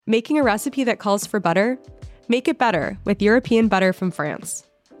Making a recipe that calls for butter? Make it better with European butter from France.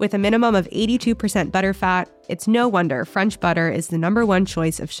 With a minimum of 82% butter fat, it's no wonder French butter is the #1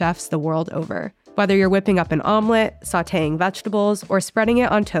 choice of chefs the world over. Whether you're whipping up an omelet, sautéing vegetables, or spreading it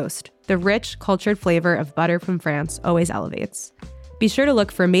on toast, the rich, cultured flavor of butter from France always elevates. Be sure to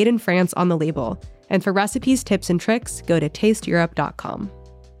look for Made in France on the label. And for recipes, tips, and tricks, go to tasteeurope.com.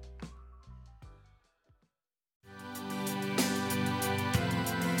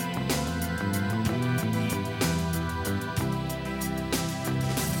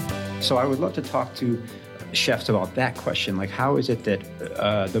 So I would love to talk to chefs about that question. Like, how is it that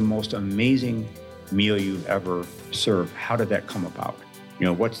the most amazing meal you've ever served, how did that come about? You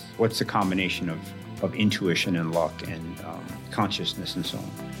know, what's the combination of intuition and luck and consciousness and so on?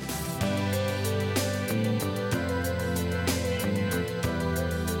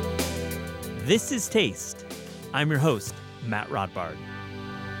 This is Taste. I'm your host, Matt Rodbard.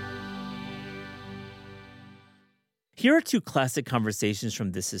 Here are two classic conversations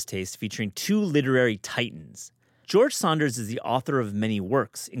from This is Taste featuring two literary titans. George Saunders is the author of many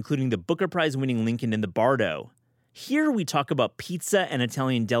works, including the Booker Prize-winning Lincoln in the Bardo. Here we talk about pizza and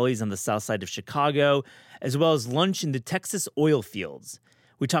Italian delis on the south side of Chicago, as well as lunch in the Texas oil fields.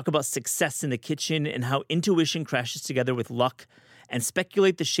 We talk about success in the kitchen and how intuition crashes together with luck, and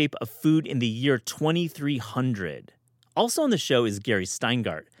speculate the shape of food in the year 2300. Also on the show is Gary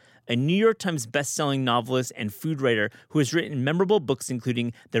Shteyngart, a New York Times best-selling novelist and food writer who has written memorable books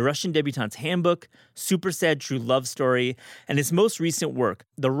including The Russian Debutante's Handbook, Super Sad True Love Story, and his most recent work,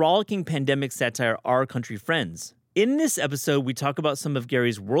 the rollicking pandemic satire Our Country Friends. In this episode, we talk about some of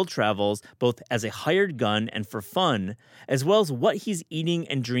Gary's world travels, both as a hired gun and for fun, as well as what he's eating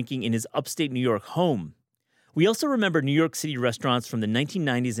and drinking in his upstate New York home. We also remember New York City restaurants from the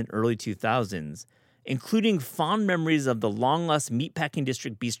 1990s and early 2000s, including fond memories of the long-lost meatpacking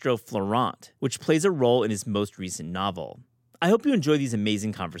district bistro Florent, which plays a role in his most recent novel. I hope you enjoy these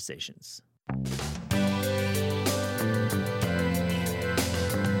amazing conversations.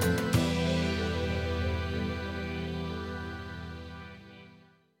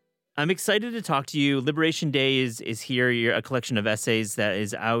 I'm excited to talk to you. Liberation Day is here. You're a collection of essays that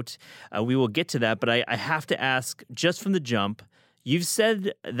is out. We will get to that, but I have to ask, just from the jump, you've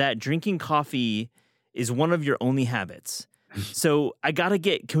said that drinking coffee is one of your only habits. So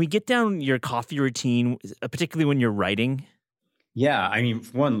can we get down your coffee routine, particularly when you're writing? Yeah, I mean,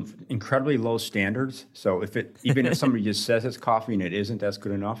 one, incredibly low standards. So even if somebody just says it's coffee and it isn't, that's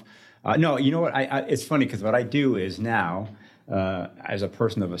good enough. No, you know what? It's funny because what I do is now, as a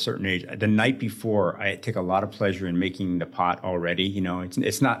person of a certain age, the night before, I take a lot of pleasure in making the pot already. You know,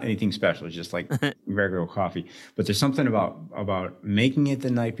 it's not anything special. It's just like regular coffee. But there's something about making it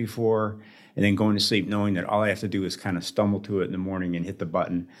the night before and then going to sleep knowing that all I have to do is kind of stumble to it in the morning and hit the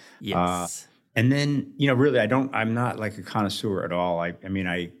button. Yes. And then, you know, really, I'm not like a connoisseur at all. I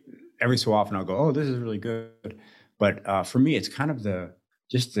mean, every so often I'll go, oh, this is really good. But for me, it's kind of the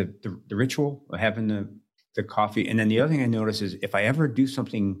ritual of having the coffee. And then the other thing I notice is if I ever do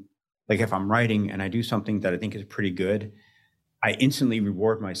something, like if I'm writing and I do something that I think is pretty good, I instantly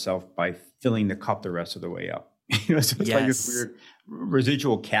reward myself by filling the cup the rest of the way up. You know, so it's like this weird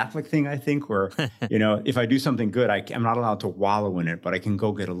residual Catholic thing, I think, where, you know, if I do something good, I'm not allowed to wallow in it, but I can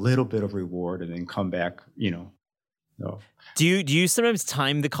go get a little bit of reward and then come back, you know. So. Do you sometimes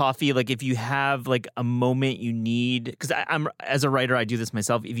time the coffee? Like if you have like a moment you need, because I'm as a writer, I do this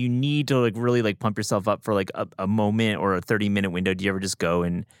myself. If you need to like really like pump yourself up for like a moment or a 30-minute window, do you ever just go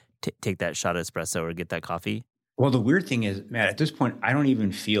and take that shot of espresso or get that coffee? Well, the weird thing is, Matt, at this point, I don't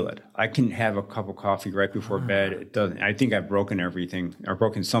even feel it. I can have a cup of coffee right before bed. It doesn't. I think I've broken everything or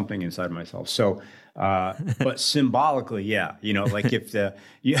broken something inside myself. So, but symbolically, yeah, you know, like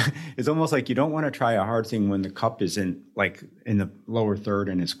it's almost like you don't want to try a hard thing when the cup is in the lower third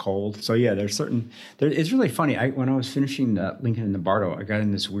and it's cold. So yeah, it's really funny. When I was finishing Lincoln in the Bardo, I got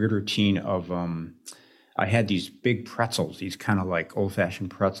in this weird routine of, I had these big pretzels, these kind of like old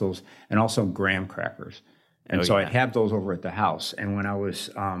fashioned pretzels and also graham crackers. And I'd have those over at the house. And when I was,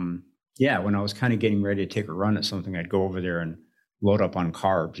 when I was kind of getting ready to take a run at something, I'd go over there and load up on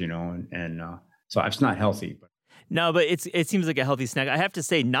carbs, you know, and so it's not healthy. But. No, but it seems like a healthy snack. I have to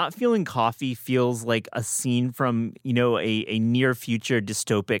say, not feeling coffee feels like a scene from, you know, a near future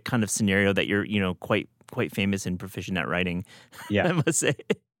dystopic kind of scenario that you're, you know, quite famous and proficient at writing. Yeah, I must say.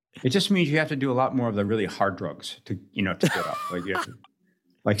 It just means you have to do a lot more of the really hard drugs to get up. Like you have to.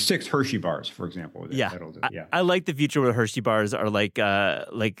 Like 6 Hershey bars, for example. I like the future where Hershey bars are like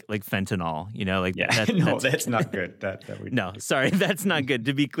fentanyl. You know, like that's not good. No, sorry, that's not good.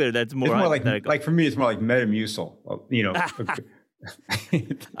 To be clear, that's more like for me, it's more like Metamucil. You know,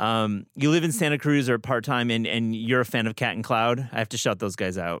 You live in Santa Cruz or part-time, and you're a fan of Cat and Cloud. I have to shout those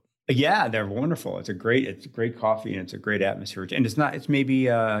guys out. Yeah, they're wonderful. It's great coffee, and it's a great atmosphere. And it's maybe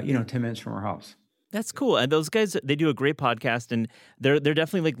 10 minutes from our house. That's cool. And those guys, they do a great podcast, and they're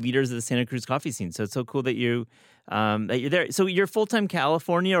definitely like leaders of the Santa Cruz coffee scene. So it's so cool that you're there. So you're full-time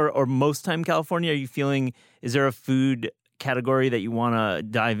California or most time California. Are you feeling, is there a food category that you want to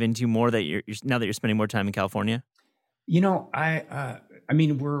dive into more that you're now that you're spending more time in California? To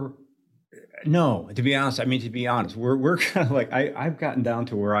be honest, we're kind of like, I've gotten down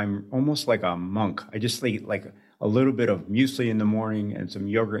to where I'm almost like a monk. I just eat like a little bit of muesli in the morning and some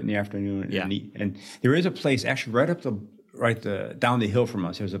yogurt in the afternoon. Yeah. And there is a place actually down the hill from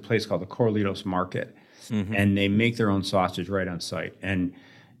us. There's a place called the Corlitos Market, and they make their own sausage right on site. And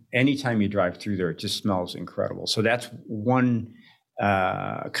anytime you drive through there, it just smells incredible. So that's one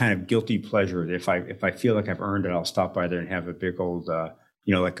kind of guilty pleasure. If I feel like I've earned it, I'll stop by there and have a big old,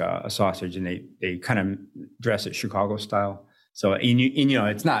 like a sausage, and they kind of dress it Chicago style. So,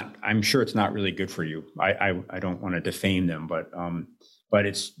 it's not, I'm sure it's not really good for you. I don't want to defame them, but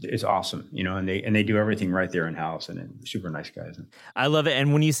it's awesome, and they do everything right there in house, and they're super nice guys. I love it.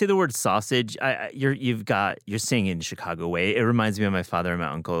 And when you say the word sausage, you're saying it in Chicago way. It reminds me of my father and my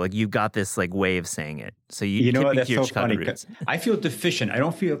uncle. Like, you've got this like way of saying it. So you know what? That's so Chicago funny. Roots. I feel deficient. I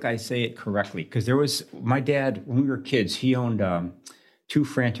don't feel like I say it correctly, because there was my dad, when we were kids, he owned 2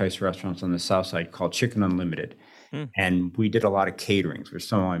 franchise restaurants on the South Side called Chicken Unlimited. And we did a lot of caterings, which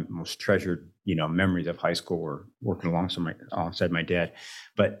some of my most treasured, memories of high school were working alongside my dad.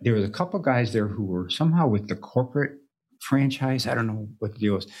 But there was a couple of guys there who were somehow with the corporate franchise. I don't know what the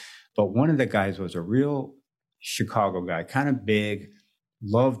deal was, but one of the guys was a real Chicago guy, kind of big,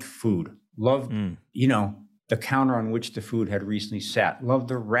 loved food, loved, the counter on which the food had recently sat, loved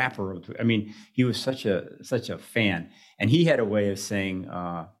the wrapper of he was such a fan. And he had a way of saying,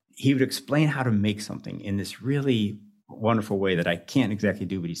 he would explain how to make something in this really wonderful way that I can't exactly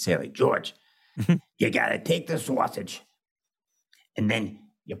do, but he'd say, like, George, you got to take the sausage and then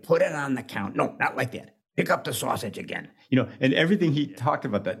you put it on the counter. No, not like that. Pick up the sausage again. And everything he talked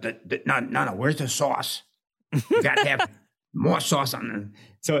about that. No, where's the sauce? You got to have more sauce on it.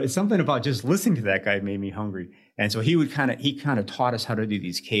 So it's something about just listening to that guy made me hungry. And so he kind of taught us how to do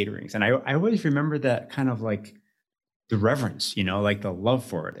these caterings. And I always remember that kind of like the reverence, like the love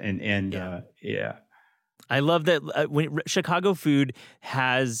for it. And yeah. I love that when Chicago food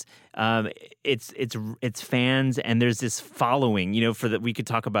has its fans, and there's this following, for that we could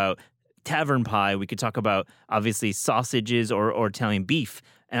talk about tavern pie, we could talk about obviously sausages or Italian beef.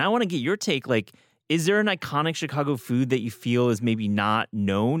 And I want to get your take, like, is there an iconic Chicago food that you feel is maybe not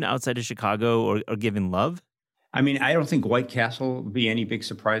known outside of Chicago or given love? I don't think White Castle would be any big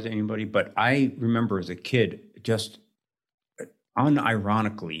surprise to anybody, but I remember as a kid just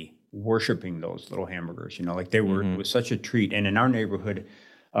unironically worshiping those little hamburgers, like they were, it was such a treat. And in our neighborhood,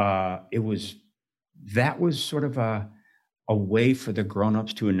 that was sort of a way for the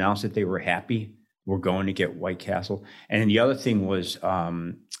grownups to announce that they were happy. We're going to get White Castle. And then the other thing was,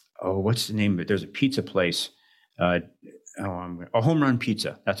 what's the name of it? There's a pizza place, a Home Run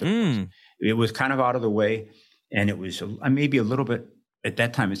Pizza. That's what it was. It was kind of out of the way, and it was maybe a little bit, at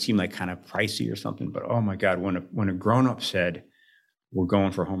that time, it seemed like kind of pricey or something. But oh my God, when a grown-up said, we're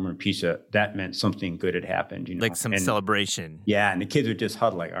going for Home Run Pizza, that meant something good had happened, like some celebration. Yeah, and the kids would just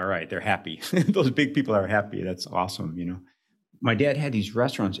huddle like, all right, they're happy. Those big people are happy. That's awesome, My dad had these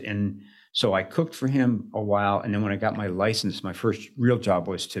restaurants, and so I cooked for him a while. And then when I got my license, my first real job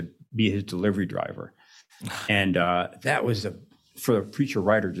was to be his delivery driver. And that was, for a preacher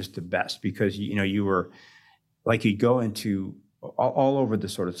writer, just the best, because, you were like, you'd go into all over the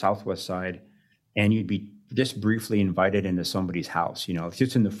sort of Southwest side, and you'd be just briefly invited into somebody's house,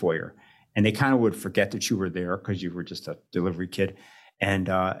 just in the foyer. And they kind of would forget that you were there because you were just a delivery kid.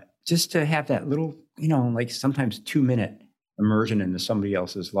 And just to have that little, like sometimes 2-minute immersion into somebody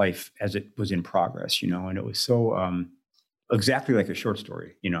else's life as it was in progress, and it was so exactly like a short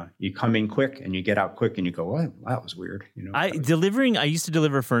story. You come in quick and you get out quick, and you go, "Well, that was weird." I used to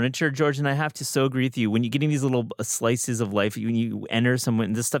deliver furniture, George, and I have to so agree with you. When you're getting these little slices of life, when you enter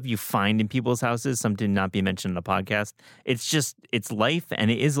someone, this stuff you find in people's houses, something to not be mentioned in a podcast. It's life,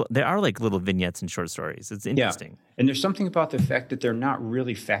 and there are like little vignettes and short stories. It's interesting. Yeah. And there's something about the fact that they're not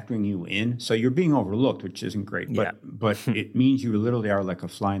really factoring you in, so you're being overlooked, which isn't great. But it means you literally are like a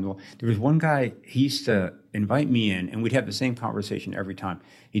fly in the wall. There was one guy, he used to invite me in, and we'd have the same conversation every time.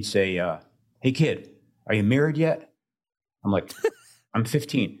 He'd say, "Hey kid, are you married yet?" I'm like, "I'm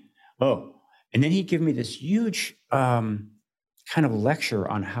 15. Oh. And then he'd give me this huge kind of lecture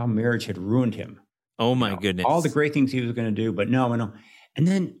on how marriage had ruined him. Oh my goodness. All the great things he was going to do, but no. And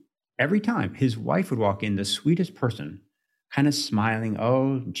then every time his wife would walk in, the sweetest person, kind of smiling,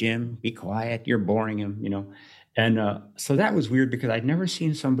 "Oh, Jim, be quiet. You're boring him." And so that was weird because I'd never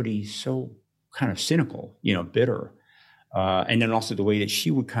seen somebody so kind of cynical, bitter. And then also the way that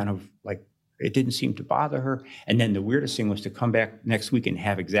she would kind of like, it didn't seem to bother her. And then the weirdest thing was to come back next week and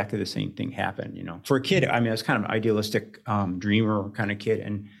have exactly the same thing happen, For a kid, I mean, I was kind of an idealistic dreamer kind of kid.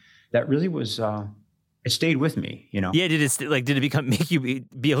 And that really was, it stayed with me, Yeah, did it make you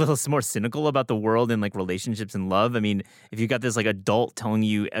be a little more cynical about the world and like relationships and love? I mean, if you got this like adult telling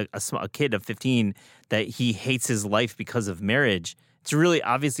you, a kid of 15, that he hates his life because of marriage, it's really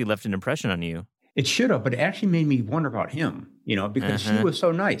obviously left an impression on you. It should have, but it actually made me wonder about him, because she was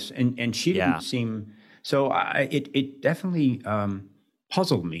so nice and she didn't seem so. It definitely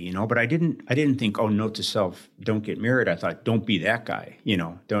puzzled me, but I didn't think, oh, note to self, don't get married. I thought, don't be that guy,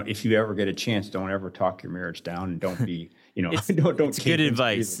 don't, if you ever get a chance, don't ever talk your marriage down and don't be, It's don't good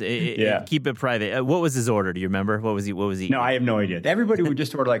advice. Keep it private. What was his order? Do you remember? What was he? No, I have no idea. Everybody would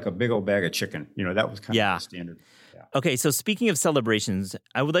just order like a big old bag of chicken. That was kind of the standard. Yeah. Okay, so speaking of celebrations,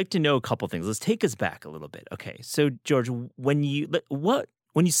 I would like to know a couple things. Let's take us back a little bit. Okay, so George, when you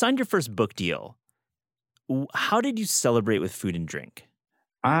signed your first book deal, how did you celebrate with food and drink?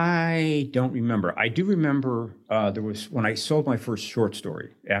 I don't remember. I do remember there was when I sold my first short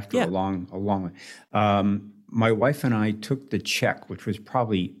story after a long. My wife and I took the check, which was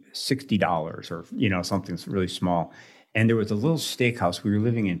probably $60 or something really small. And there was a little steakhouse. We were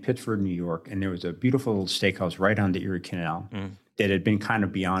living in Pittsford, New York, and there was a beautiful little steakhouse right on the Erie Canal that had been kind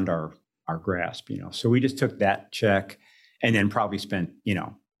of beyond our grasp. So we just took that check and then probably spent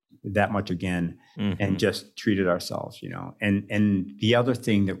that much again and just treated ourselves. And the other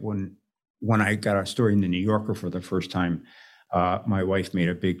thing that when I got our story in the New Yorker for the first time, my wife made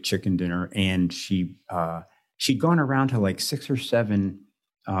a big chicken dinner, and she'd gone around to like 6 or 7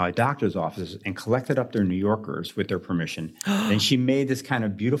 doctor's offices and collected up their New Yorkers with their permission. And she made this kind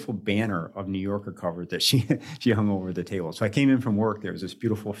of beautiful banner of New Yorker covers that she hung over the table. So I came in from work, there was this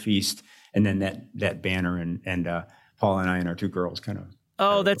beautiful feast, and then that banner, and Paul and I and our 2 girls kind of.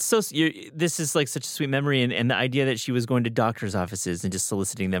 Oh, that's so. This is like such a sweet memory, and the idea that she was going to doctors' offices and just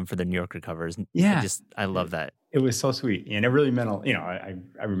soliciting them for their New Yorker covers. Yeah, I love that. It was so sweet, and it really meant.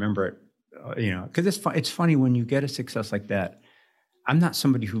 I remember it. Because it's funny when you get a success like that. I'm not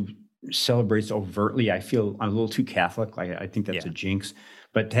somebody who celebrates overtly. I feel I'm a little too Catholic. I think that's a jinx.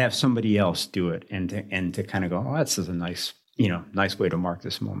 But to have somebody else do it and to kind of go, oh, that's a nice way to mark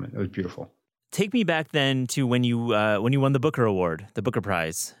this moment. It was beautiful. Take me back then to when you won the Booker Award, the Booker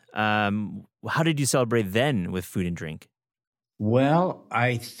Prize. How did you celebrate then with food and drink? Well,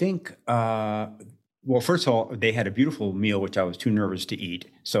 I think, first of all, they had a beautiful meal, which I was too nervous to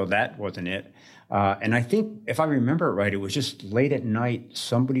eat. So that wasn't it. And I think, if I remember it right, it was just late at night,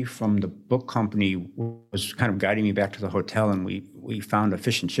 somebody from the book company was kind of guiding me back to the hotel, and we found a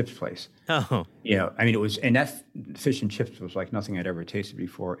fish and chips place. Oh. It was, and that fish and chips was like nothing I'd ever tasted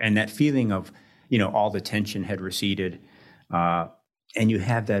before. And that feeling of, all the tension had receded, and you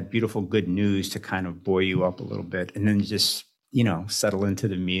have that beautiful good news to kind of buoy you up a little bit, and then you just, settle into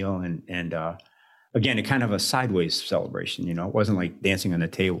the meal and again, a kind of a sideways celebration, It wasn't like dancing on the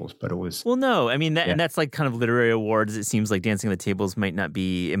tables, but it was. Well, no, I mean, and that's like kind of literary awards. It seems like dancing on the tables might not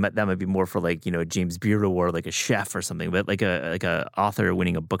be. That might be more for like a James Beard Award, like a chef or something. But like a author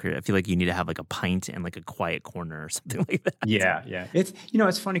winning a Booker, I feel like you need to have like a pint and like a quiet corner or something like that. Yeah. It's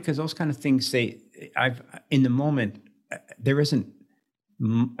it's funny because those kind of things in the moment there isn't.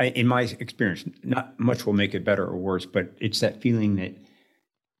 In my experience, not much will make it better or worse, but it's that feeling that.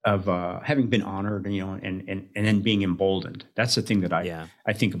 Of having been honored, and then being emboldened. That's the thing that I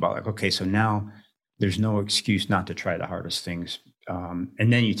think about. Like, okay, so now there's no excuse not to try the hardest things,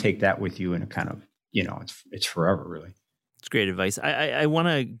 and then you take that with you, and it kind of, it's forever, really. It's great advice. I want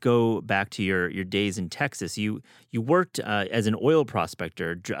to go back to your days in Texas. You worked as an oil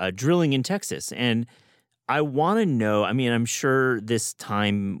prospector, drilling in Texas, and I want to know. I mean, I'm sure this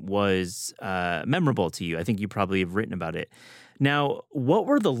time was memorable to you. I think you probably have written about it. Now, what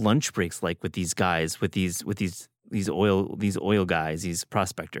were the lunch breaks like with these guys, with these oil guys, these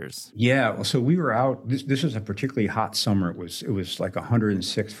prospectors? Yeah, well, so we were out. This was a particularly hot summer. It was like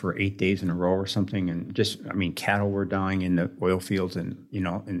 106 for 8 days in a row or something, and cattle were dying in the oil fields and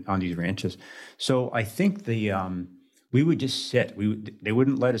on these ranches. So I think we would just sit. They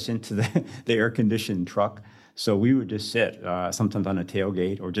wouldn't let us into the air conditioned truck, so we would just sit sometimes on a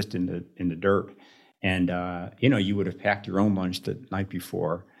tailgate or just in the dirt. And, you would have packed your own lunch the night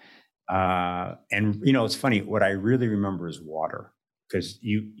before. And it's funny, what I really remember is water. because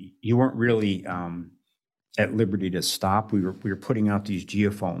you weren't really at liberty to stop. We were putting out these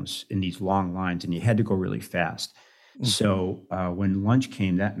geophones in these long lines, and you had to go really fast. Mm-hmm. So when lunch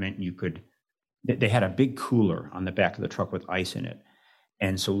came, that meant you could. They had a big cooler on the back of the truck with ice in it,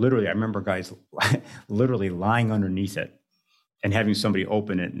 and so literally, I remember guys literally lying underneath it and having somebody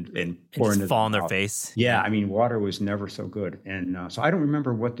open it and pour into fall on their face. Yeah, I mean, water was never so good, and so I don't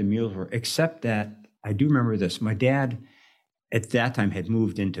remember what the meals were, except that I do remember this. My dad, at that time, had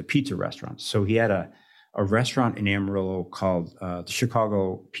moved into pizza restaurants, so he had a restaurant in Amarillo called the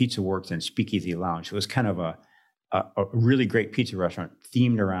Chicago Pizza Works and Speakeasy Lounge. It was kind of a really great pizza restaurant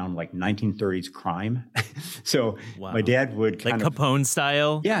themed around like 1930s crime. So wow. My dad would kind of Capone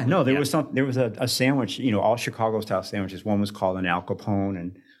style. Yeah, no, there was a sandwich, all Chicago style sandwiches. One was called an Al Capone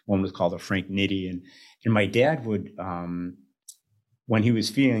and one was called a Frank Nitti. And my dad would, when he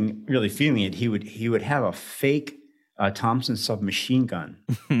was really feeling it, he would have a fake Thompson submachine gun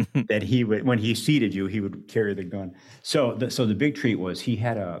that he would, when he seated you, he would carry the gun. So the big treat was he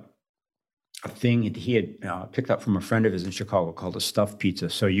had a thing he had picked up from a friend of his in Chicago called a stuffed pizza.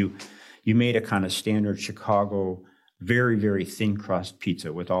 So you made a kind of standard Chicago, very, very thin crust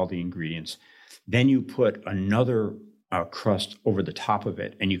pizza with all the ingredients. Then you put another crust over the top of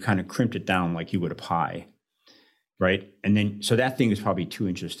it, and you kind of crimped it down like you would a pie, right? And then, so that thing is probably 2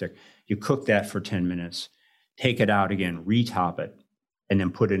 inches thick. You cook that for 10 minutes, take it out again, retop it, and then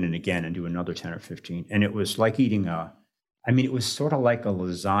put it in again and do another 10 or 15. And it was like eating it was sort of like a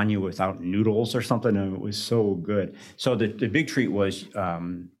lasagna without noodles or something, and it was so good. So the big treat was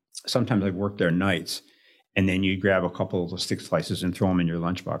sometimes I'd work there nights, and then you'd grab a couple of the stick slices and throw them in your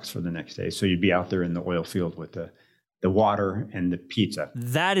lunchbox for the next day. So you'd be out there in the oil field with the water and the pizza.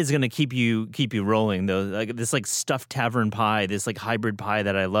 That is going to keep you rolling, though. Like this stuffed tavern pie, this hybrid pie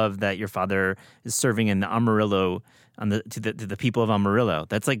that I love that your father is serving in Amarillo to the people of Amarillo.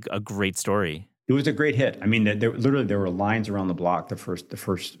 That's like a great story. It was a great hit. I mean, there were lines around the block the first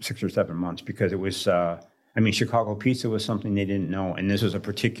 6 or 7 months because it was. Chicago pizza was something they didn't know, and this was a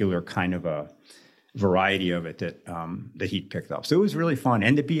particular kind of a variety of it that he picked up. So it was really fun,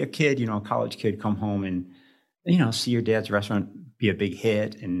 and to be a kid, a college kid, come home and see your dad's restaurant be a big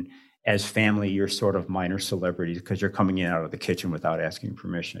hit, and as family, you're sort of minor celebrities because you're coming in out of the kitchen without asking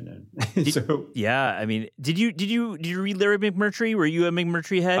permission. And did you read Larry McMurtry? Were you a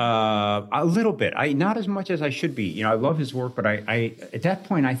McMurtry head? A little bit. Not as much as I should be. I love his work, but I at that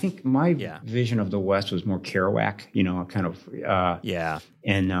point, I think my vision of the West was more Kerouac. Kind of. But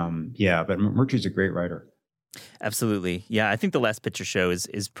McMurtry's a great writer. Absolutely. Yeah, I think The Last Picture Show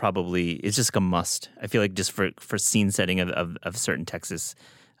is probably, it's just a must. I feel like just for scene setting of certain Texas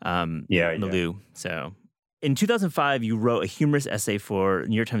milieu. So in 2005, you wrote a humorous essay for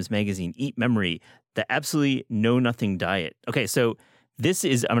New York Times Magazine, Eat Memory, the absolutely know-nothing diet. Okay, so this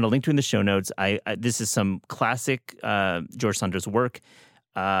is, I'm going to link to in the show notes. This is some classic George Saunders work.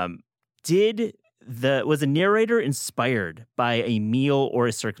 Was the narrator inspired by a meal or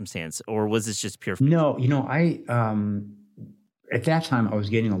a circumstance, or was this just pure fiction? No, at that time I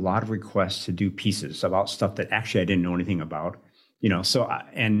was getting a lot of requests to do pieces about stuff that actually I didn't know anything about. Nice challenge.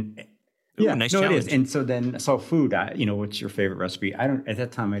 It is. And so food, what's your favorite recipe? At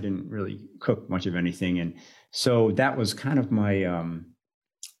that time I didn't really cook much of anything. And so that was kind of my,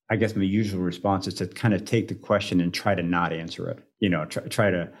 I guess my usual response is to kind of take the question and try to not answer it, try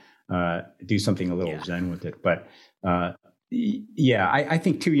to do something a little zen with it. But I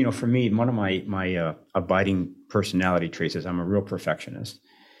think too, for me, one of my abiding personality traits is I'm a real perfectionist.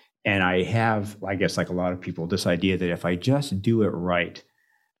 And I have, I guess, like a lot of people, this idea that if I just do it right,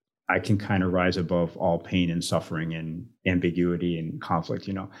 I can kind of rise above all pain and suffering and ambiguity and conflict,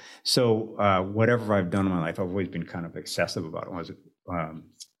 So whatever I've done in my life, I've always been kind of excessive about it. When I was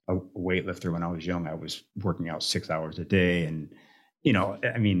a weightlifter when I was young, I was working out 6 hours a day. And,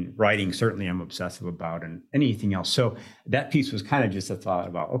 writing, certainly I'm obsessive about, and anything else. So that piece was kind of just a thought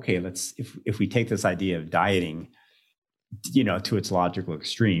about, okay, if we take this idea of dieting, to its logical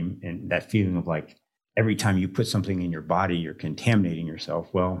extreme, and that feeling of like every time you put something in your body, you're contaminating yourself.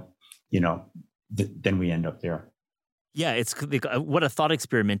 Well, then we end up there. Yeah, it's like, what a thought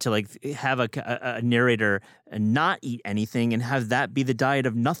experiment to have a narrator and not eat anything and have that be the diet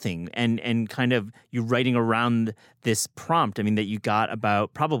of nothing, and kind of you writing around this prompt. I mean, that you got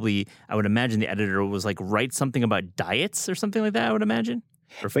about, probably, I would imagine the editor was write something about diets or something like that, I would imagine.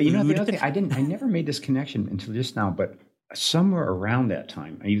 But the other thing, I never made this connection until just now, but somewhere around that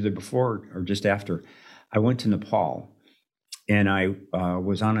time, either before or just after, I went to Nepal, and I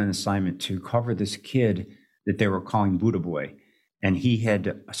was on an assignment to cover this kid that they were calling Buddha Boy. And he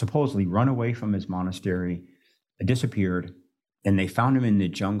had supposedly run away from his monastery, disappeared, and they found him in the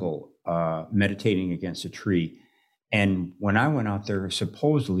jungle meditating against a tree. And when I went out there,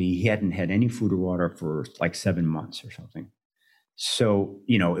 supposedly he hadn't had any food or water for like 7 months or something. So,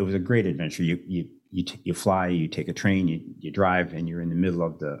 it was a great adventure. You fly, you take a train, you drive, and you're in the middle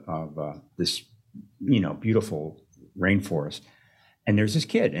of this, beautiful rainforest. And there's this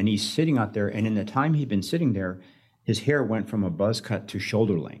kid, and he's sitting out there. And in the time he'd been sitting there, his hair went from a buzz cut to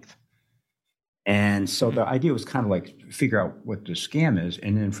shoulder length. And so the idea was kind of like figure out what the scam is.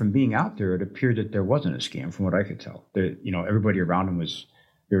 And then from being out there, it appeared that there wasn't a scam from what I could tell. Everybody around him was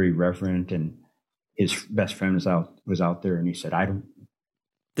very reverent, and his best friend was out there, and he said,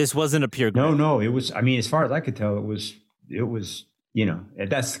 This wasn't a pure group. No, it was, as far as I could tell, it was,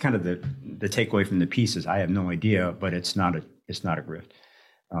 that's kind of the takeaway from the pieces. I have no idea, but it's not a grift.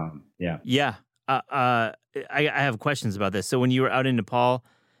 Yeah. Yeah. I have questions about this. So when you were out in Nepal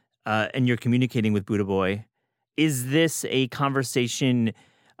and you're communicating with Buddha Boy, is this a conversation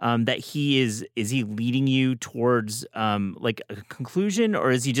that is he leading you towards like a conclusion,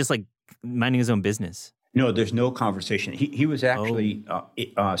 or is he just like minding his own business? No, there's no conversation. He was actually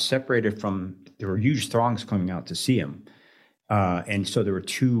separated from, there were huge throngs coming out to see him. And so there were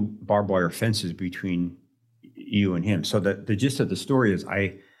 2 barbed wire fences between you and him. So the gist of the story is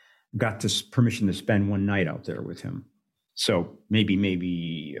I got this permission to spend one night out there with him. So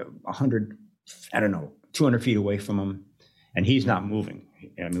maybe 100, 200 feet away from him, and he's not moving.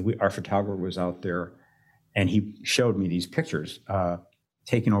 Our photographer was out there, and he showed me these pictures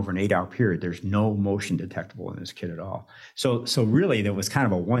taken over an 8-hour period. There's no motion detectable in this kid at all. So really, there was kind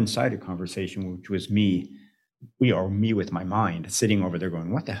of a one-sided conversation, which was me with my mind sitting over there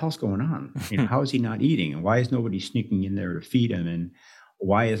going, what the hell's going on? How is he not eating? And why is nobody sneaking in there to feed him? And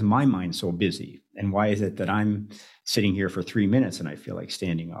why is my mind so busy? And why is it that I'm sitting here for 3 minutes and I feel like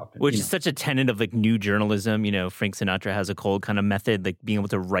standing up? And, which is such a tenet of like new journalism. Frank Sinatra has a cold kind of method, like being able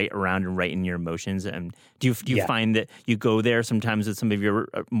to write around and write in your emotions. And do you find that you go there sometimes with some of your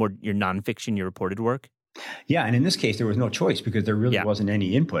nonfiction, your reported work? Yeah, and in this case, there was no choice because there really wasn't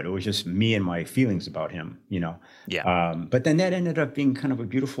any input. It was just me and my feelings about him, Yeah. But then that ended up being kind of a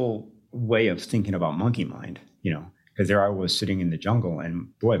beautiful way of thinking about monkey mind, because there I was sitting in the jungle, and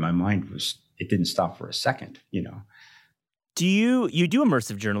boy, my mind it didn't stop for a second, Do you do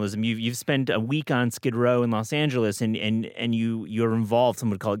immersive journalism? You've spent a week on Skid Row in Los Angeles, and you're involved. Some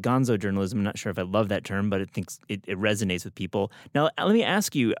would call it gonzo journalism. I'm not sure if I love that term, but it resonates with people. Now, let me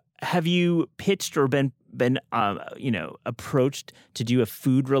ask you: have you pitched or been approached to do a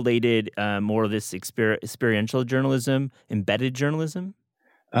food related, more of this experiential journalism, embedded journalism?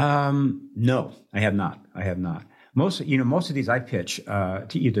 No, I have not. Most of these I pitch to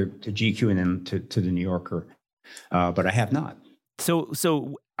either to GQ and then to the New Yorker. But I have not.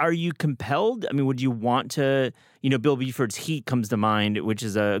 So are you compelled? Would you want to, Bill Beeford's Heat comes to mind, which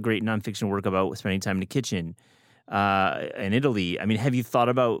is a great nonfiction work about spending time in the kitchen in Italy. Have you thought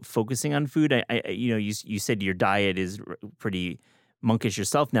about focusing on food? You said your diet is pretty monkish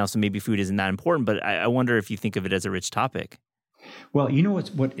yourself now, so maybe food isn't that important, but I wonder if you think of it as a rich topic. Well,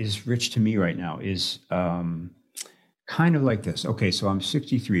 what is rich to me right now is kind of like this. Okay, so I'm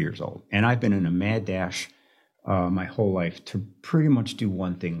 63 years old, and I've been in a mad dash my whole life to pretty much do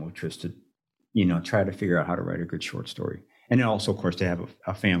one thing, which was to, try to figure out how to write a good short story. And then also, of course, to have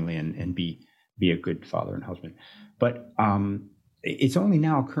a family and be a good father and husband. But it's only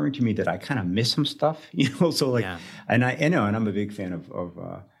now occurring to me that I kind of miss some stuff, so like, and I'm a big fan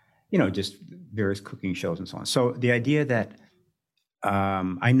of just various cooking shows and so on. So the idea that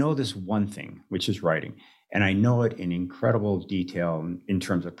I know this one thing, which is writing, and I know it in incredible detail in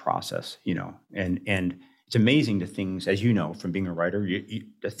terms of process, and it's amazing the things, as you know, from being a writer,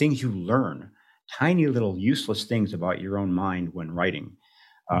 the things you learn, tiny little useless things about your own mind when writing.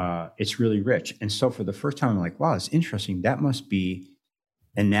 It's really rich. And so for the first time, I'm like, wow, it's interesting. That must be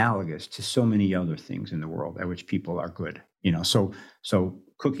analogous to so many other things in the world at which people are good. So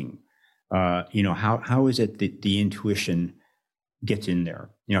cooking, how is it that the intuition gets in there?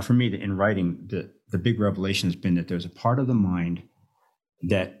 For me, in writing, the big revelation has been that there's a part of the mind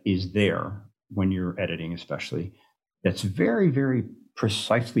that is there when you're editing, especially, that's very, very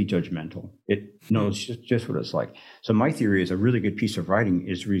precisely judgmental. It knows just what it's like. So my theory is a really good piece of writing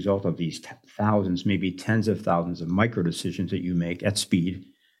is a result of these thousands, maybe tens of thousands of micro decisions that you make at speed,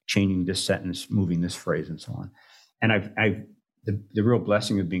 changing this sentence, moving this phrase, and so on. And the real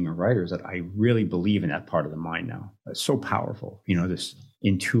blessing of being a writer is that I really believe in that part of the mind now. It's so powerful, this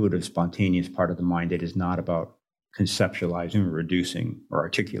intuitive, spontaneous part of the mind that is not about conceptualizing or reducing or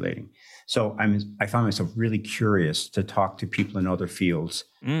articulating. So I find myself really curious to talk to people in other fields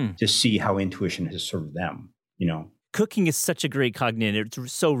to see how intuition has served them, cooking is such a great cognate.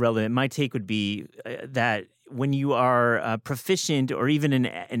 It's so relevant. My take would be that when you are proficient or even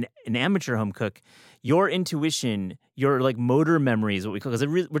an amateur home cook, your intuition, your like motor memory is what we call, because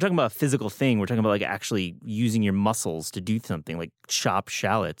we're talking about a physical thing. We're talking about like actually using your muscles to do something like chop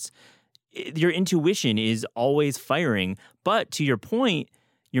shallots. Your intuition is always firing. But to your point,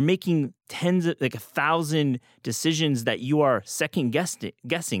 you're making like 1,000 decisions that you are second guessing.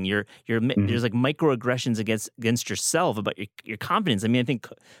 There's like microaggressions against yourself about your confidence. I mean, I think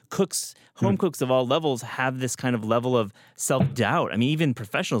home cooks of all levels have this kind of level of self-doubt. I mean, even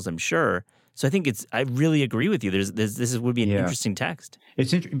professionals, I'm sure. So I think I really agree with you. This would be an interesting text.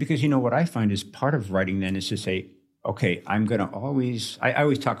 It's interesting because, what I find is part of writing then is to say, okay, I'm going to I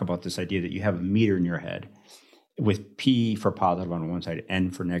always talk about this idea that you have a meter in your head with P for positive on one side, N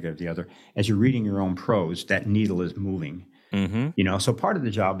for negative the other. As you're reading your own prose, that needle is moving. Mm-hmm. So part of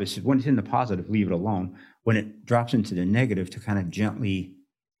the job is when it's in the positive, leave it alone. When it drops into the negative, to kind of gently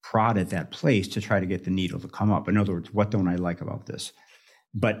prod at that place to try to get the needle to come up. In other words, what don't I like about this?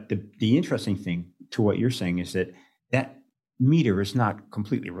 But the interesting thing to what you're saying is that meter is not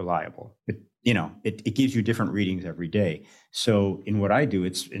completely reliable. It gives you different readings every day. So in what I do,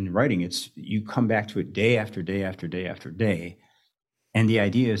 in writing, you come back to it day after day after day after day. And the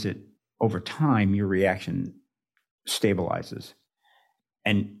idea is that over time, your reaction stabilizes.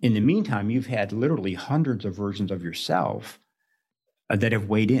 And in the meantime, you've had literally hundreds of versions of yourself that have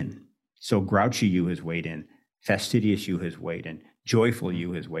weighed in. So grouchy you has weighed in, fastidious you has weighed in, joyful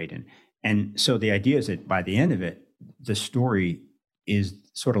you has weighed in. And so the idea is that by the end of it, the story is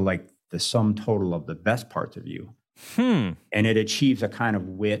sort of like the sum total of the best parts of you. And it achieves a kind of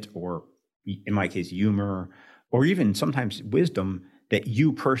wit, or in my case, humor, or even sometimes wisdom that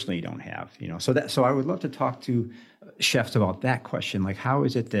you personally don't have, So I would love to talk to chefs about that question. Like, how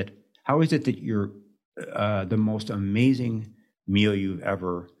is it that you're the most amazing meal you've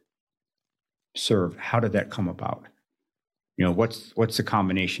ever served? How did that come about? What's the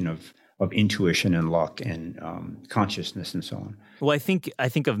combination of intuition and luck and consciousness and so on? Well, I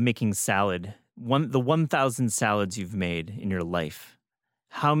think of making salad. The 1,000 salads you've made in your life.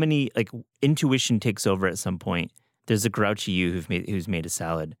 How many, like, intuition takes over at some point? There's a grouchy you who's made a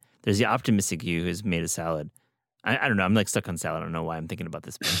salad. There's the optimistic you who's made a salad. I don't know. I'm like stuck on salad. I don't know why I'm thinking about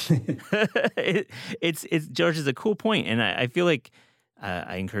this. It's George is a cool point, and I feel like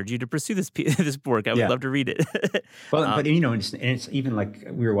I encourage you to pursue this book. I would love to read it. Well, but it's even like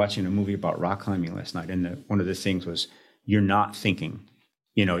we were watching a movie about rock climbing last night, and one of the things was you're not thinking,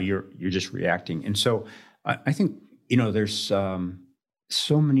 you're just reacting. And so I think there's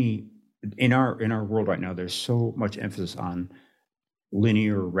so many in our world right now. There's so much emphasis on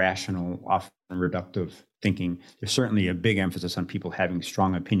linear, rational, often reductive thinking. There's certainly a big emphasis on people having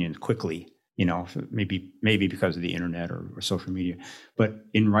strong opinions quickly. Maybe because of the internet or social media. But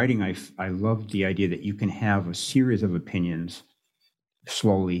in writing, I love the idea that you can have a series of opinions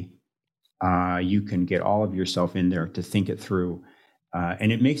slowly. You can get all of yourself in there to think it through.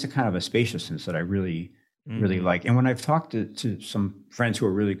 And it makes a kind of a spaciousness that I really like. And when I've talked to some friends who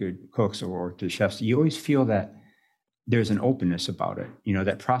are really good cooks or to chefs, you always feel that there's an openness about it.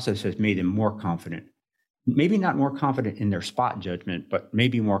 That process has made them more confident. Maybe not more confident in their spot judgment, but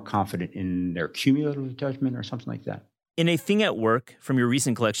maybe more confident in their cumulative judgment or something like that. In A Thing at Work from your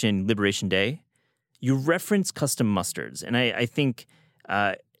recent collection, Liberation Day, you reference custom mustards. And I think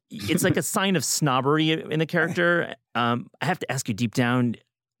it's like a sign of snobbery in the character. I have to ask you deep down,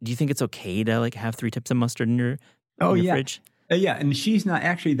 do you think it's okay to like have 3 types of mustard in your fridge? Yeah, and she's not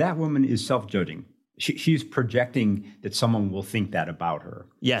actually, that woman is self-judging. She's projecting that someone will think that about her.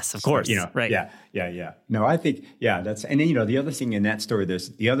 Yes, of course. Right. Yeah. No, I think, that's, and then, the other thing in that story, there's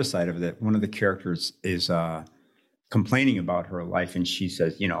the other side of it. One of the characters is complaining about her life. And she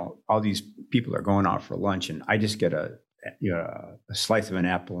says, all these people are going out for lunch and I just get a slice of an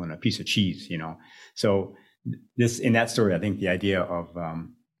apple and a piece of cheese, So this, in that story, I think the idea of,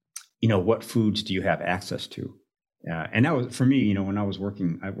 what foods do you have access to? And that was, for me, when I was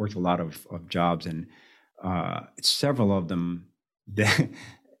working, I worked a lot of jobs, and several of them,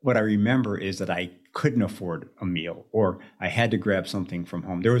 what I remember is that I couldn't afford a meal, or I had to grab something from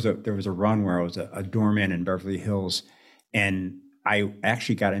home. There was a run where I was a doorman in Beverly Hills, and I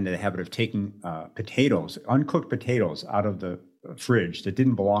actually got into the habit of taking potatoes, uncooked potatoes, out of the fridge that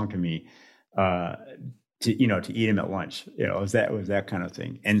didn't belong to me, to eat them at lunch. It was that kind of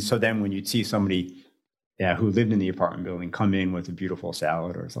thing. And so then when you'd see somebody who lived in the apartment building come in with a beautiful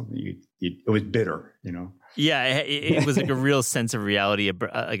salad or something, it was bitter, Yeah, it was like a real sense of reality,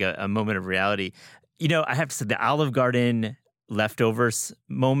 like a moment of reality. I have to say the Olive Garden leftovers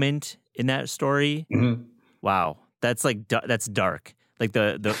moment in that story. Mm-hmm. Wow, That's like that's dark. Like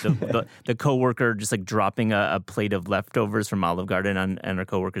the coworker just like dropping a plate of leftovers from Olive Garden on her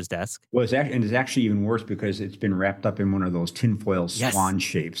coworker's desk. Well, it's actually even worse because it's been wrapped up in one of those tinfoil swan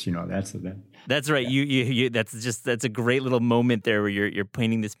shapes. That's right. You that's a great little moment there where you're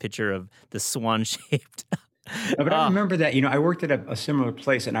painting this picture of the swan shaped. But I remember that, I worked at a similar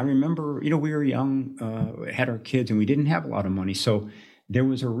place, and I remember, we were young, had our kids, and we didn't have a lot of money. So there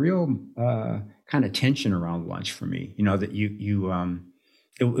was a real kind of tension around lunch for me, that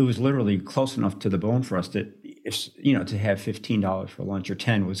it was literally close enough to the bone for us that, to have $15 for lunch or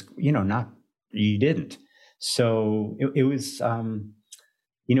 10 was, you didn't. So it was, when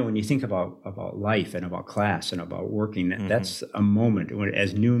you think about life and about class and about working, that's a moment when,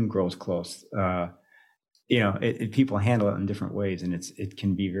 as noon grows close, people handle it in different ways, and it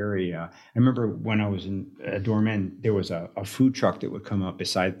can be very. I remember when I was in Dorman, there was a food truck that would come up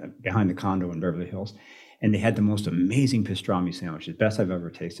behind the condo in Beverly Hills, and they had the most amazing pastrami sandwiches, best I've ever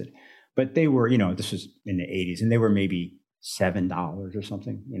tasted. But they were, this was in the 80s, and they were maybe $7 or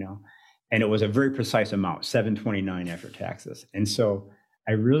something, and it was a very precise amount, $7.29 after taxes. And so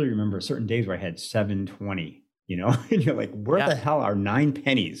I really remember certain days where I had $7.20, and you're like, where the hell are 9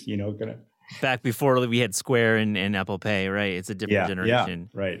 pennies, gonna. Back before we had Square and Apple Pay, right? It's a different generation.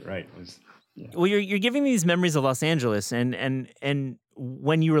 Yeah, right. Well, you're giving me these memories of Los Angeles, and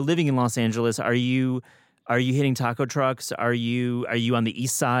when you were living in Los Angeles, are you hitting taco trucks? Are you on the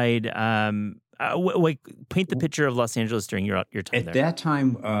East Side? Paint the picture of Los Angeles during your time there. At that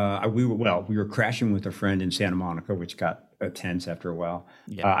time, we were crashing with a friend in Santa Monica, which got tense after a while.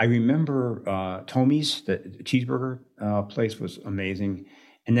 Yeah. I remember Tommy's, the cheeseburger place, was amazing.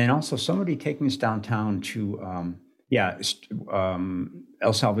 And then also somebody taking us downtown to,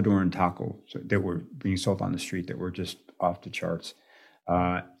 El Salvadoran tacos that were being sold on the street that were just off the charts.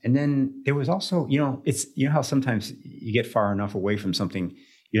 And then there was also, it's, how sometimes you get far enough away from something,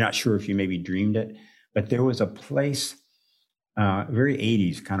 you're not sure if you maybe dreamed it, but there was a place, very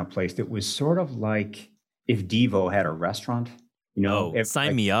 80s kind of place that was sort of like if Devo had a restaurant,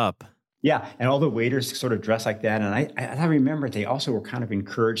 sign me up. Yeah, and all the waiters sort of dressed like that. And I remember they also were kind of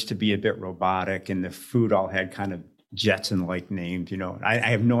encouraged to be a bit robotic, and the food all had kind of Jetson-like names. I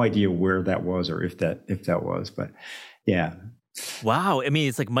have no idea where that was or if that was, but yeah. Wow, I mean,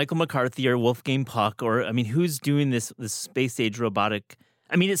 it's like Michael McCarthy or Wolfgang Puck, or who's doing this space age robotic?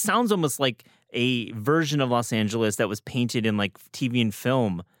 I mean, it sounds almost like a version of Los Angeles that was painted in like TV and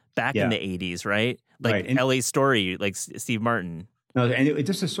film back in the 80s, right? Like L.A. Story, like Steve Martin. No, and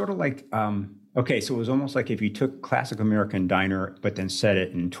this is sort of like, so it was almost like if you took classic American diner, but then set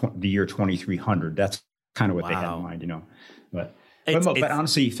it in the year 2300. That's kind of what they had in mind, But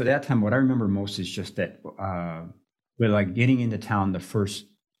honestly, for that time, what I remember most is just that we're like getting into town the first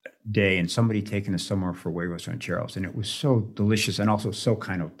day and somebody taking us somewhere for huevos rancheros. And it was so delicious and also so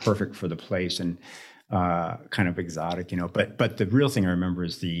kind of perfect for the place and kind of exotic, But the real thing I remember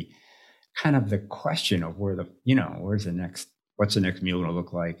is the kind of the question of what's the next meal going to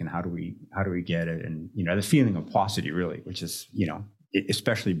look like, and how do we get it, and the feeling of paucity, really, which is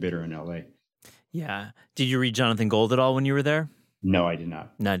especially bitter in LA. Yeah. Did you read Jonathan Gold at all when you were there? No, I did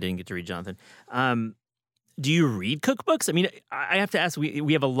not. No, I didn't get to read Jonathan. Do you read cookbooks? I mean, I have to ask.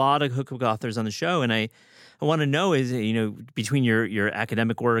 We have a lot of cookbook authors on the show, and I want to know is between your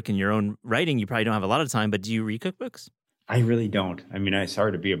academic work and your own writing, you probably don't have a lot of time. But do you read cookbooks? I really don't. I mean, I'm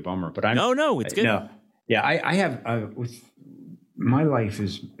sorry to be a bummer, but No, it's good. No, yeah, I have with. My life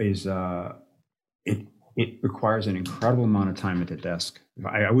it requires an incredible amount of time at the desk.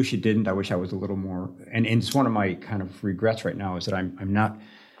 I wish it didn't. I wish I was a little more. And it's one of my kind of regrets right now is that I'm not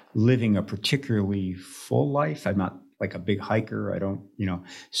living a particularly full life. I'm not like a big hiker. I don't,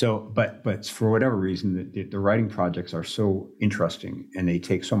 So, but for whatever reason, the writing projects are so interesting and they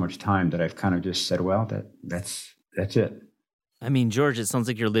take so much time that I've kind of just said, well, that's it. I mean, George, it sounds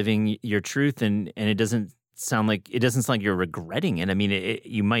like you're living your truth, and it doesn't sound like you're regretting it. I mean,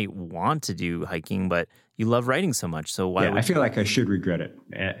 you might want to do hiking, but you love writing so much. So why? Yeah, I feel like I should regret it,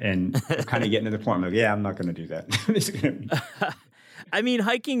 and kind of getting to the point. I'm like, I'm not going to do that. I mean,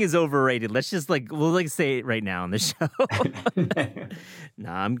 hiking is overrated. Let's just we'll say it right now on the show.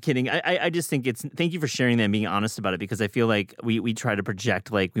 No, I'm kidding. I just think thank you for sharing that and being honest about it, because I feel like we try to project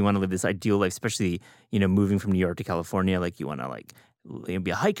we want to live this ideal life, especially, moving from New York to California. You want to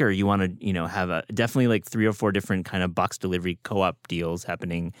be a hiker. You want to, have definitely 3 or 4 different kind of box delivery co-op deals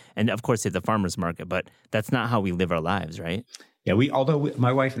happening. And of course at the farmer's market, but that's not how we live our lives, right? Yeah,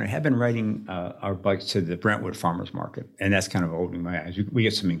 my wife and I have been riding our bikes to the Brentwood Farmers Market, and that's kind of opening my eyes. We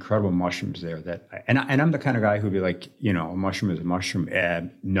get some incredible mushrooms there. And I'm the kind of guy who'd be like, a mushroom is a mushroom.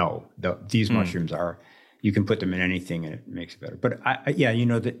 No, these mushrooms are you can put them in anything and it makes it better. But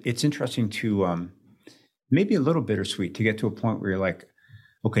it's interesting to maybe a little bittersweet to get to a point where you're like,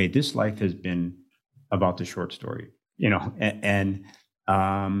 okay, this life has been about the short story,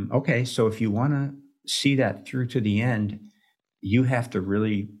 okay, so if you want to see that through to the end, you have to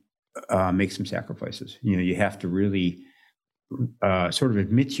really make some sacrifices. You have to really sort of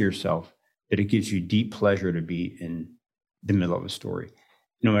admit to yourself that it gives you deep pleasure to be in the middle of a story,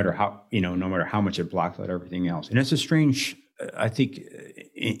 no matter how much it blocks out everything else. And it's a strange, I think,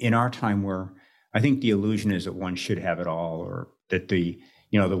 in our time where I think the illusion is that one should have it all, or that the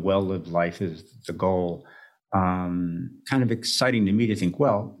well-lived life is the goal. Kind of exciting to me to think,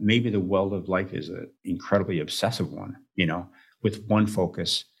 well, maybe the well-lived life is an incredibly obsessive one, with one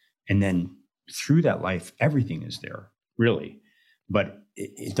focus. And then through that life, everything is there, really. But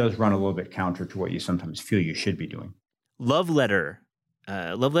it does run a little bit counter to what you sometimes feel you should be doing. Love Letter.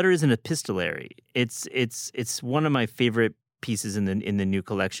 Love Letter is an epistolary. It's one of my favorite pieces in the new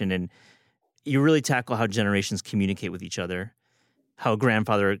collection, and you really tackle how generations communicate with each other, how a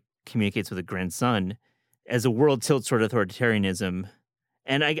grandfather communicates with a grandson, as the world tilts toward authoritarianism.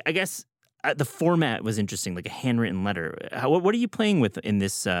 And I guess the format was interesting, like a handwritten letter. What are you playing with in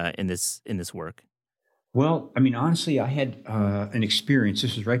this work? Well, I mean, honestly, I had an experience.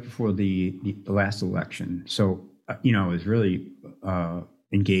 This was right before the last election, so I was really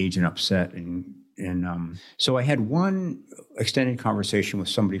engaged and upset, and so I had one extended conversation with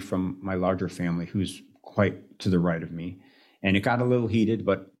somebody from my larger family who's quite to the right of me, and it got a little heated,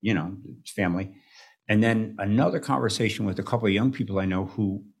 but it's family. And then another conversation with a couple of young people I know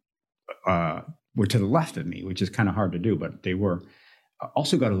who were to the left of me, which is kind of hard to do, but they were,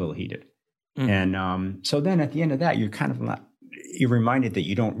 also got a little heated. And so then at the end of that, you're reminded that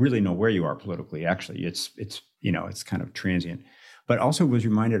you don't really know where you are politically. Actually, it's kind of transient, but also was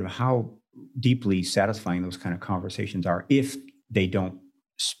reminded of how deeply satisfying those kind of conversations are if they don't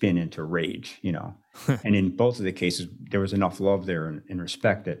spin into rage, And in both of the cases, there was enough love there and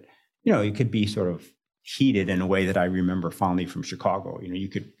respect that, it could be sort of heated in a way that I remember fondly from Chicago. You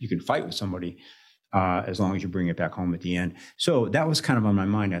could fight with somebody as long as you bring it back home at the end. So that was kind of on my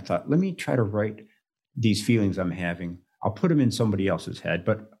mind. I thought, let me try to write these feelings I'm having. I'll put them in somebody else's head,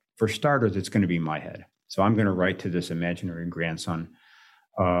 but for starters, it's going to be my head. So I'm going to write to this imaginary grandson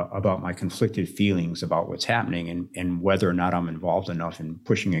about my conflicted feelings about what's happening and whether or not I'm involved enough in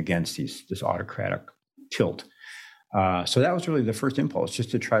pushing against this autocratic tilt. So that was really the first impulse,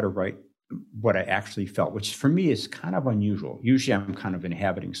 just to try to write what I actually felt, which for me is kind of unusual. Usually I'm kind of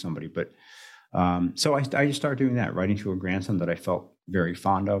inhabiting somebody, but so I just started doing that, writing to a grandson that I felt very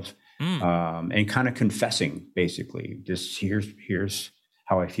fond of, and kind of confessing, basically, here's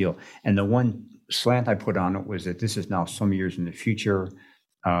how I feel. And the one slant I put on it was that this is now some years in the future.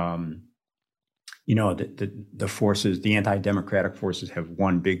 The forces, the anti-democratic forces have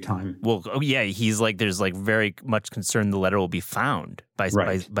won big time. Well, oh yeah, there's very much concern the letter will be found by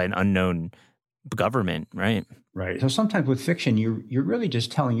an unknown government, right? Right. So sometimes with fiction, you're really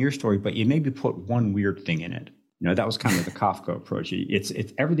just telling your story, but you maybe put one weird thing in it. That was kind of the Kafka approach. It's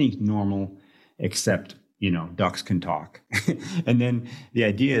everything's normal except ducks can talk. And then the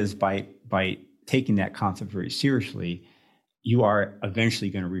idea is by taking that concept very seriously, you are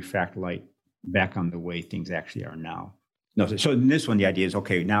eventually going to refract light back on the way things actually are now. So in this one, the idea is,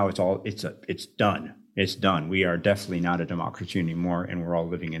 okay, now it's done. It's done. We are definitely not a democracy anymore, and we're all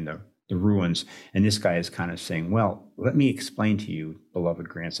living in the ruins. And this guy is kind of saying, well, let me explain to you, beloved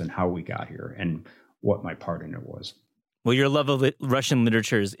grandson, how we got here and what my part in it was. Well, your love of Russian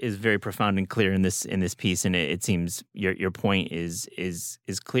literature is very profound and clear in this piece, and it seems your point is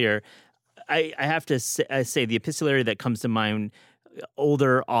clear. I have to say the epistolary that comes to mind,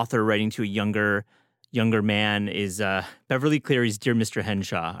 older author writing to a younger man, is Beverly Cleary's Dear Mr.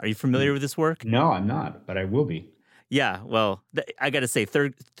 Henshaw. Are you familiar with this work? No, I'm not, but I will be. Yeah, well, I got to say,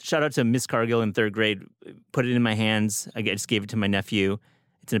 shout out to Miss Cargill in third grade. Put it in my hands. I just gave it to my nephew.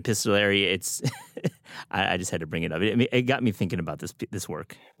 It's an epistolary. It's I just had to bring it up. It got me thinking about this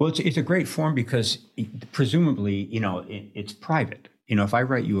work. Well, it's a great form because presumably, it's private. If I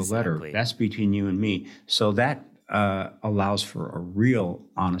write you a letter, that's between you and me. So that allows for a real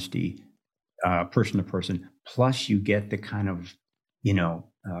honesty, person to person. Plus, you get the kind of,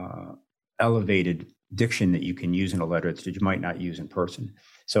 elevated diction that you can use in a letter that you might not use in person.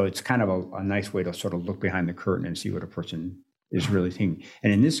 So it's kind of a nice way to sort of look behind the curtain and see what a person is really thinking.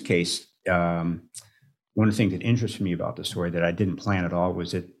 And in this case, one of the things that interested me about the story that I didn't plan at all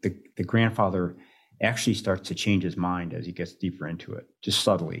was that the grandfather actually starts to change his mind as he gets deeper into it, just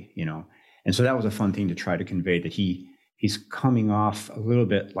subtly, And so that was a fun thing to try to convey, that he's coming off a little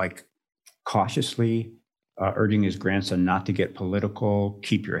bit like cautiously urging his grandson not to get political,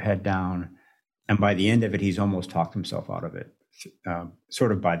 keep your head down. And by the end of it, he's almost talked himself out of it,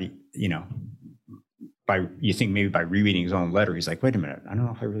 sort of by the, you think maybe by rereading his own letter, he's like, wait a minute, I don't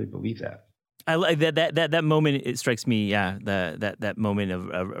know if I really believe that. I like that moment. It strikes me, yeah, that moment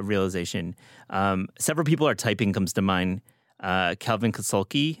of realization. Several people are typing comes to mind. Calvin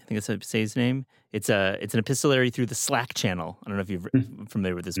Kasulki, I think that's how you say his name. It's an epistolary through the Slack channel. I don't know if you're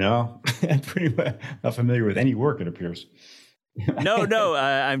familiar with this. No, I'm pretty much not familiar with any work, it appears. No,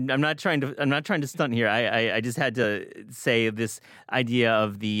 I'm not trying to stunt here. I just had to say this idea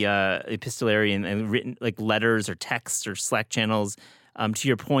of the epistolary and written like letters or texts or Slack channels. To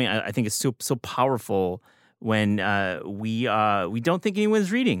your point, I think it's so powerful when we don't think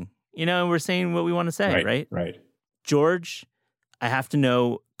anyone's reading. And we're saying what we want to say, right? Right. George, I have to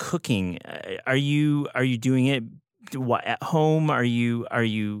know cooking. Are you doing it at home? Are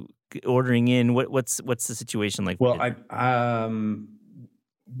you ordering in? What's the situation like? Well,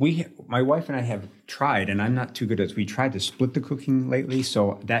 my wife and I have tried, and I'm not too good at. We tried to split the cooking lately,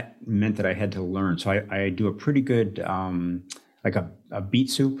 so that meant that I had to learn. So I do a pretty good like a beet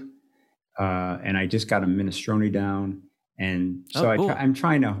soup, and I just got a minestrone down. And so cool. I'm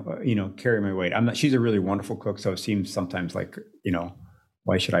trying to, carry my weight. She's a really wonderful cook. So it seems sometimes like,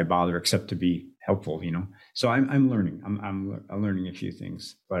 why should I bother except to be helpful, So I'm learning. I'm learning a few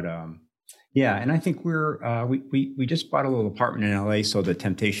things, but yeah. And I think we just bought a little apartment in LA. So the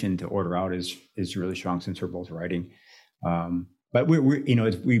temptation to order out is really strong since we're both writing. But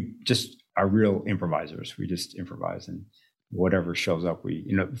we just are real improvisers. We just improvise and whatever shows up.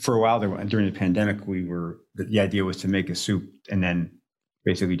 For a while during the pandemic, the idea was to make a soup and then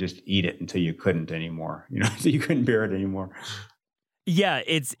basically just eat it until you couldn't anymore, until you couldn't bear it anymore. Yeah,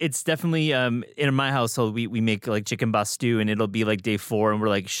 it's definitely in my household we make like chicken bas stew and it'll be like day 4 and we're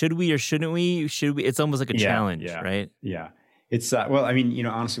like, should we or shouldn't we? Should we? It's almost like a challenge, right? Yeah. It's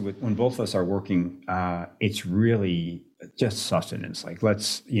honestly, when both of us are working, it's really just sustenance. Like,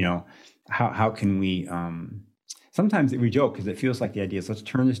 let's, how can we? Sometimes we joke because it feels like the idea is let's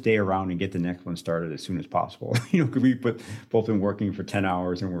turn this day around and get the next one started as soon as possible. Because we both been working for 10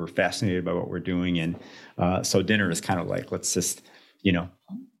 hours and we're fascinated by what we're doing. And so dinner is kind of like, let's just,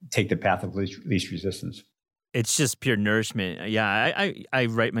 take the path of least resistance. It's just pure nourishment. Yeah, I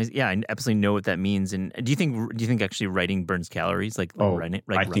write I absolutely know what that means. And do you think actually writing burns calories like running?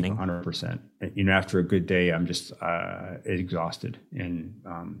 I think 100%. After a good day, I'm just exhausted and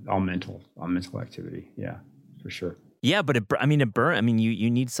all mental activity. Yeah. For sure. Yeah, but you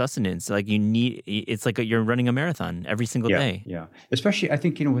need sustenance. Like it's like you're running a marathon every single day. Yeah. Especially I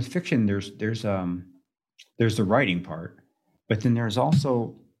think, with fiction, there's the writing part, but then there's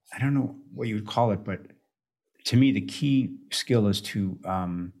also, I don't know what you would call it, but to me, the key skill is to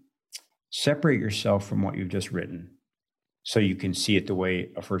separate yourself from what you've just written so you can see it the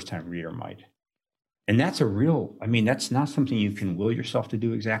way a first time reader might. And that's that's not something you can will yourself to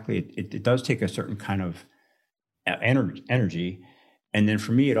do exactly. It does take a certain kind of energy. And then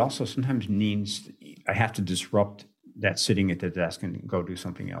for me, it also sometimes means I have to disrupt that sitting at the desk and go do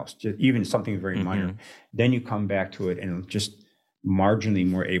something else, even something very minor. Then you come back to it and just marginally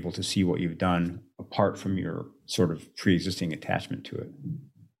more able to see what you've done apart from your sort of pre-existing attachment to it.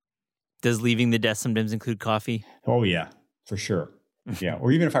 Does leaving the desk sometimes include coffee? Oh yeah, for sure. Yeah.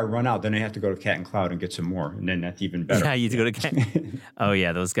 Or even if I run out, then I have to go to Cat and Cloud and get some more. And then that's even better. Yeah, you have to go to Cat. Oh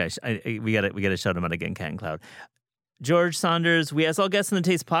yeah, those guys. We gotta shout them out again, Cat and Cloud. George Saunders, we ask all guests on the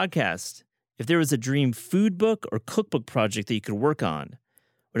Taste podcast if there was a dream food book or cookbook project that you could work on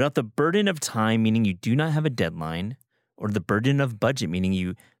without the burden of time, meaning you do not have a deadline, or the burden of budget, meaning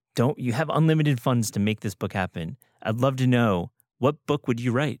you have unlimited funds to make this book happen. I'd love to know, what book would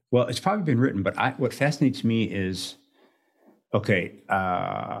you write? Well, it's probably been written, but what fascinates me is,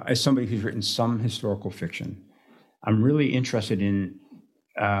 as somebody who's written some historical fiction, I'm really interested in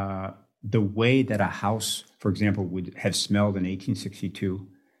the way that a house, for example, would have smelled in 1862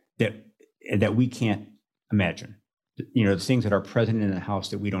 that we can't imagine. The things that are present in the house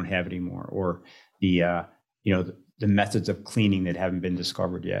that we don't have anymore, or the methods of cleaning that haven't been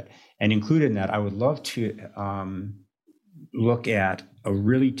discovered yet. And included in that, I would love to look at a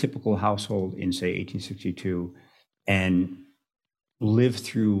really typical household in, say, 1862 and live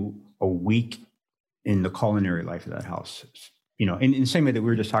through a week in the culinary life of that house. In the same way that we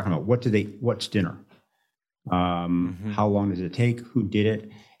were just talking about, what's dinner? How long does it take? Who did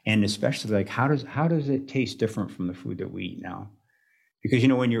it? And especially, like, how does it taste different from the food that we eat now? Because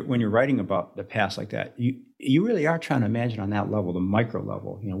when you're writing about the past like that, you really are trying to imagine on that level, the micro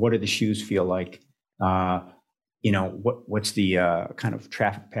level. What do the shoes feel like? what's the kind of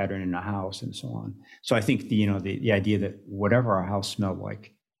traffic pattern in the house and so on. So I think the idea that whatever our house smelled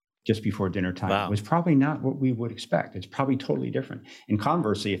like just before dinner time was probably not what we would expect. It's probably totally different. And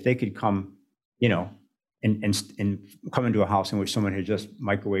conversely, if they could come, and come into a house in which someone had just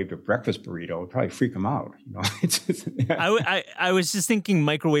microwaved a breakfast burrito, it would probably freak them out. I was just thinking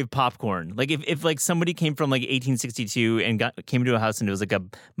microwave popcorn. Like if like somebody came from like 1862 and came into a house and it was like a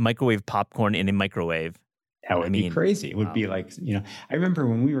microwave popcorn in a microwave. That would be crazy. It would be like, I remember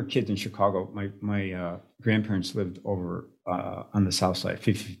when we were kids in Chicago, my grandparents lived over on the south side,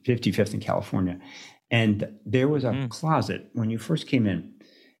 55th in California. And there was a closet when you first came in.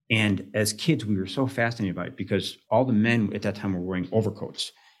 And as kids, we were so fascinated by it because all the men at that time were wearing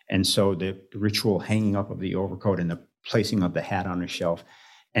overcoats. And so the ritual hanging up of the overcoat and the placing of the hat on a shelf.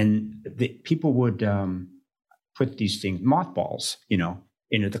 And the people would put these things, mothballs,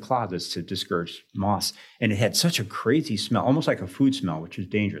 into the closets to discourage moths. And it had such a crazy smell, almost like a food smell, which is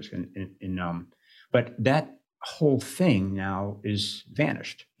dangerous. But that whole thing now is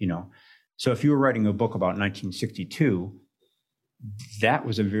vanished, So if you were writing a book about 1962, that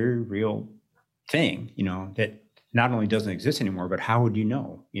was a very real thing, that not only doesn't exist anymore, but how would you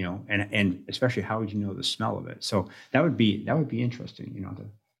know, and especially how would you know the smell of it? So that would be interesting,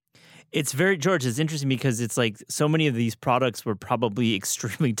 It's it's interesting because it's like so many of these products were probably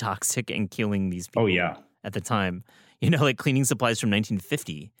extremely toxic and killing these people at the time. Like cleaning supplies from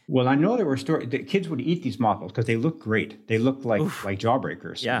 1950. Well, I know there were stories that kids would eat these mothballs because they look great. They look like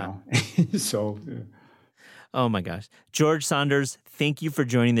jawbreakers. Yeah. So. Oh my gosh. George Saunders, thank you for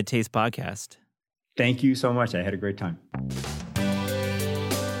joining the Taste Podcast. Thank you so much. I had a great time.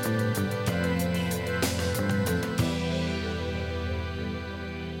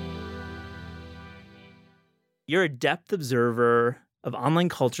 You're a depth observer of online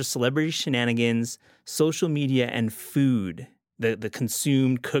culture, celebrity shenanigans, social media, and food. The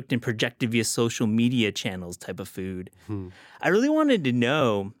consumed, cooked, and projected via social media channels type of food. I really wanted to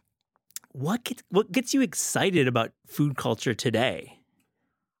know what gets you excited about food culture today?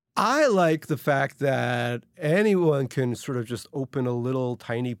 I like the fact that anyone can sort of just open a little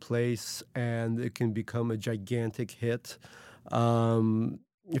tiny place and it can become a gigantic hit.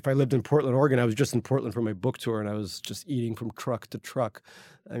 If I lived in Portland, Oregon, I was just in Portland for my book tour and I was just eating from truck to truck.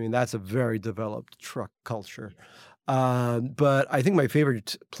 I mean, that's a very developed truck culture. But I think my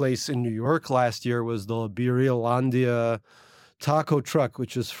favorite place in New York last year was the Birrialandia taco truck,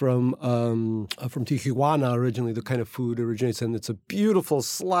 which is from Tijuana originally. The kind of food originates, and it's a beautiful,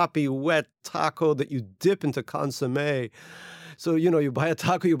 sloppy, wet taco that you dip into consommé. So, you buy a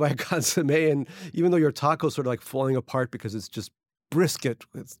taco, you buy a consommé, and even though your taco's sort of like falling apart because it's just brisket,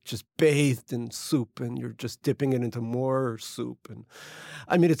 it's just bathed in soup, and you're just dipping it into more soup. And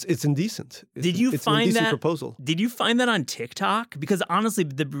I mean, it's indecent. It's an indecent proposal. Did you find that on TikTok? Because honestly,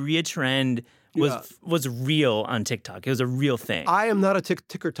 the birria trend was real on TikTok. It was a real thing. I am not a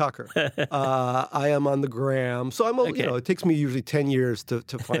ticker talker. I am on the gram. So it takes me usually 10 years to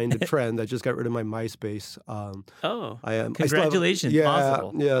find a trend. I just got rid of my MySpace. I am. Congratulations.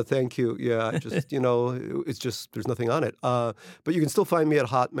 Possible. Yeah, thank you. Yeah, just, it's just, there's nothing on it. But you can still find me at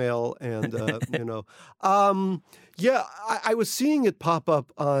Hotmail and, I was seeing it pop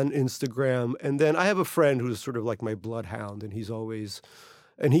up on Instagram. And then I have a friend who's sort of like my bloodhound, and he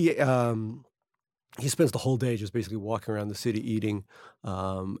spends the whole day just basically walking around the city eating.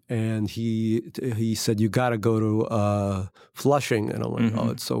 And he said, you got to go to Flushing. And I'm like,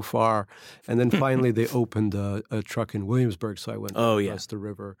 oh, it's so far. And then finally they opened a truck in Williamsburg. So I went across the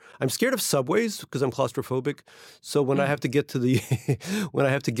river. I'm scared of subways because I'm claustrophobic. So when I have to get to the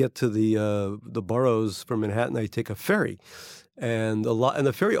the boroughs from Manhattan, I take a ferry. And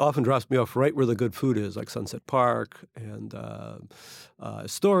the ferry often drops me off right where the good food is, like Sunset Park and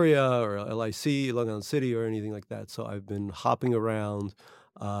Astoria or LIC, Long Island City, or anything like that. So I've been hopping around,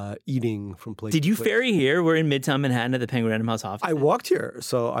 eating from place. Did you ferry here? We're in Midtown Manhattan at the Penguin Random House office. I walked here,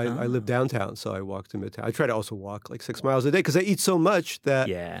 so I live downtown, so I walked to Midtown. I try to also walk like 6 miles a day because I eat so much that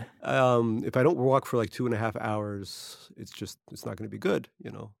if I don't walk for like 2.5 hours, it's not going to be good,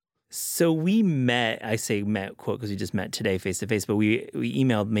 So we met, I say met, quote, because we just met today face to face, but we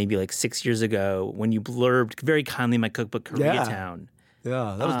emailed maybe like 6 years ago when you blurbed very kindly my cookbook, Koreatown.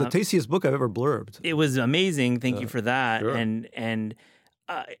 Yeah, that was the tastiest book I've ever blurbed. It was amazing. Thank you for that. Sure. And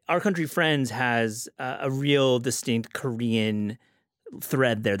Our Country Friends has a real distinct Korean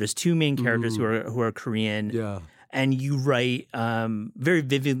thread there. There's two main characters who are Korean. Yeah. And you write very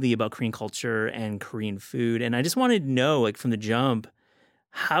vividly about Korean culture and Korean food. And I just wanted to know, like from the jump,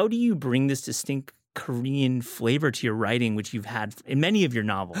 how do you bring this distinct Korean flavor to your writing, which you've had in many of your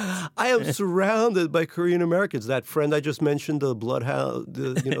novels. I am surrounded by Korean Americans. That friend I just mentioned, the bloodhound,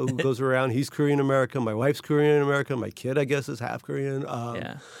 who goes around, he's Korean American. My wife's Korean American. My kid, I guess, is half Korean.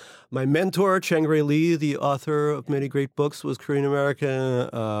 My mentor, Shteyngart Lee, the author of many great books, was Korean American.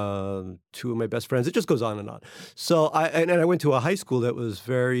 Two of my best friends. It just goes on and on. So I went to a high school that was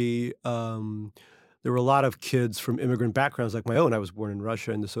very. There were a lot of kids from immigrant backgrounds like my own. I was born in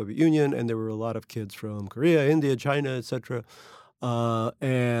Russia and the Soviet Union, and there were a lot of kids from Korea, India, China, etc.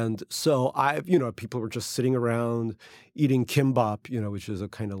 And so people were just sitting around eating kimbap, which is a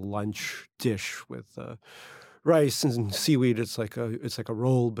kind of lunch dish with rice and seaweed. It's like a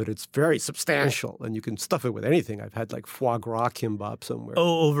roll, but it's very substantial, and you can stuff it with anything. I've had like foie gras kimbap somewhere.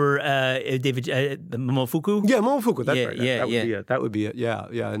 Oh, over David the Momofuku. Yeah, Momofuku. That's right. Yeah, that would be it. That would be it. Yeah.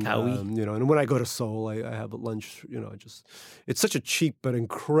 And and when I go to Seoul, I have a lunch. It's such a cheap but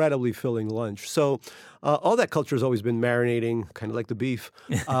incredibly filling lunch. So all that culture has always been marinating, kind of like the beef.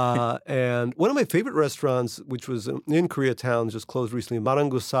 And one of my favorite restaurants, which was in Koreatown, just closed recently,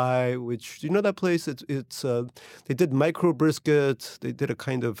 Marangusai, which, do you know that place? It's they did micro brisket. They did a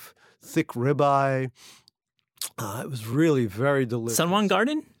kind of thick ribeye. It was really very delicious. Sunwon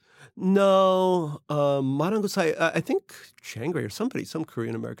Garden? No, Marangusai. I think Shteyngart or some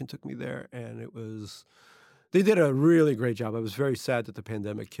Korean American took me there, and it was. They did a really great job. I was very sad that the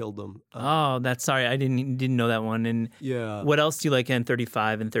pandemic killed them. Sorry. I didn't know that one. And what else do you like in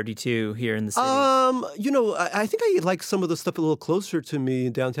 35 and 32 here in the city? I think I like some of the stuff a little closer to me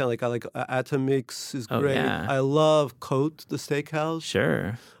in downtown. Like I like Atomix is great. Yeah. I love Cote, the steakhouse.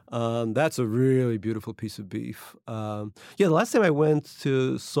 Sure. That's a really beautiful piece of beef. The last time I went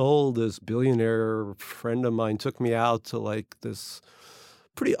to Seoul, this billionaire friend of mine took me out to like this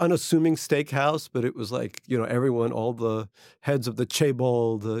pretty unassuming steakhouse, but it was like, everyone, all the heads of the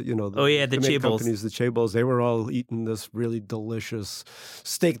chaebol, the chaebols companies, the chaebols, they were all eating this really delicious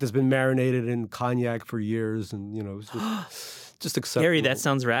steak that's been marinated in cognac for years, and it was just acceptable. Gary, that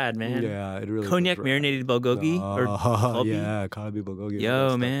sounds rad, man. Yeah, it really cognac marinated bulgogi kalbi bulgogi.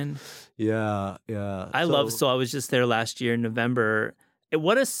 Yo, man. Yeah. I love Seoul. I was just there last year in November.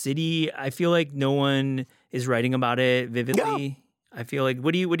 What a city! I feel like no one is writing about it vividly. Yeah. I feel like,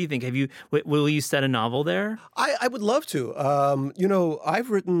 what do you think? Will you set a novel there? I would love to.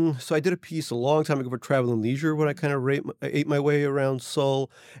 I've written, so I did a piece a long time ago for Travel and Leisure when I kind of ate my way around Seoul.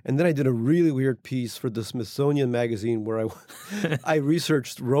 And then I did a really weird piece for the Smithsonian magazine where I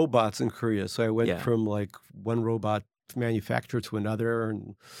researched robots in Korea. So I went from like one robot manufacturer to another,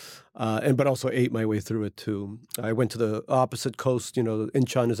 but also ate my way through it too. I went to the opposite coast.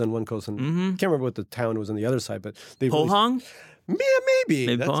 Incheon is on one coast, and I can't remember what the town was on the other side, but they Pohang? Yeah,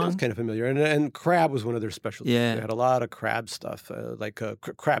 maybe. That sounds kind of familiar. And crab was one of their specialties. Yeah. They had a lot of crab stuff, like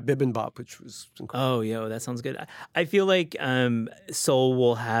crab bibimbap, which was incredible. Oh, that sounds good. I feel like Seoul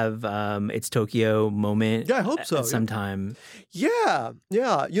will have its Tokyo moment. Yeah, I hope so. At some time. Yeah.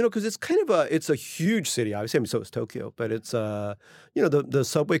 Because it's kind of it's a huge city. Obviously, so is Tokyo, but it's the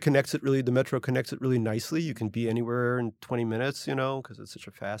subway connects it really. The metro connects it really nicely. You can be anywhere in 20 minutes. Because it's such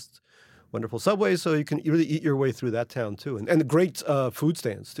a fast, wonderful subway, so you can really eat your way through that town too, and great food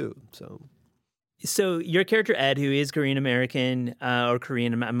stands too. So your character Ed, who is Korean American or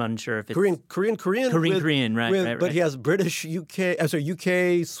Korean, I'm unsure if it's Korean, right. But he has British,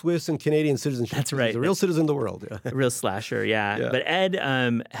 UK, Swiss, and Canadian citizenship. That's right. He's a real citizen of the world. Yeah. A real slasher, yeah. But Ed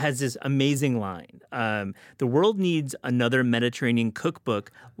has this amazing line. The world needs another Mediterranean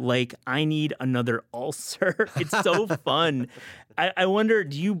cookbook like I need another ulcer. It's so fun. I wonder,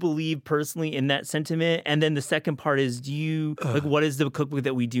 do you believe personally in that sentiment? And then the second part is, what is the cookbook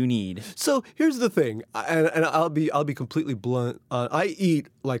that we do need? So here's the thing, and I'll be completely blunt. I eat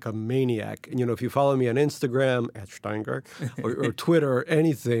like a maniac. And, if you follow me on Instagram at Shteyngart or Twitter or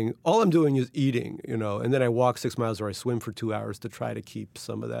anything, all I'm doing is eating. And then I walk 6 miles or I swim for 2 hours to try to keep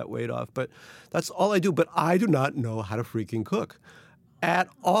some of that weight off. But that's all I do. But I do not know how to freaking cook. At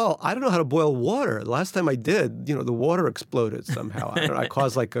all. I don't know how to boil water. The last time I did, the water exploded somehow. I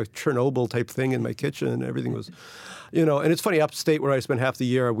caused like a Chernobyl type thing in my kitchen, and everything was, and it's funny, upstate where I spent half the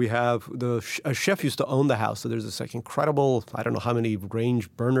year, we have a chef used to own the house. So there's this like incredible, I don't know how many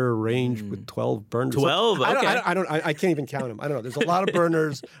burner range with 12 burners. 12? Okay. I can't even count them. I don't know. There's a lot of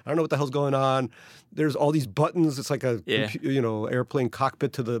burners. I don't know what the hell's going on. There's all these buttons. It's like a, airplane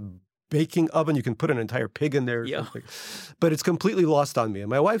cockpit to the baking oven. You can put an entire pig in there or something. But it's completely lost on me. And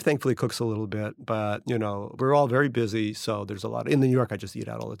my wife thankfully cooks a little bit, but we're all very busy, so there's a lot. In New York, I just eat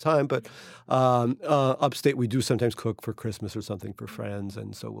out all the time. But upstate, we do sometimes cook for Christmas or something for friends,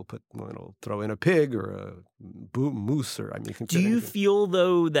 and so we'll throw in a pig or a moose, or you can. Do you feel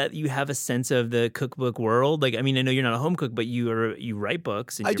though that you have a sense of the cookbook world? Like, I know you're not a home cook, but you write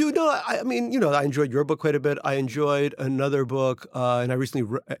books. And I do. No, I enjoyed your book quite a bit. I enjoyed another book, and I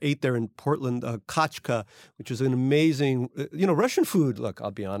recently ate there in Portland, Kachka, which is an amazing, Russian food. Look,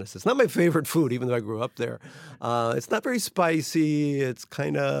 I'll be honest, it's not my favorite food, even though I grew up there. It's not very spicy. It's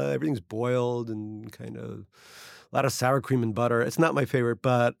kind of, everything's boiled and kind of a lot of sour cream and butter. It's not my favorite,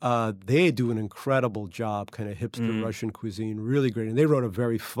 but they do an incredible job, kind of hipster Russian cuisine, really great. And they wrote a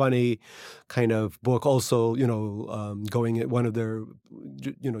very funny kind of book. Also, going at one of their,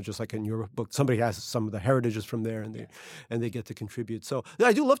 just like in your book, somebody has some of the heritages from there, and they get to contribute. So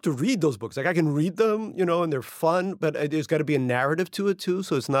I do love to read those books. Like I can read them, and they're fun, but there's got to be a narrative to it too.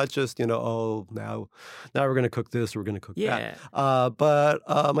 So it's not just now we're going to cook this, or we're going to cook that. But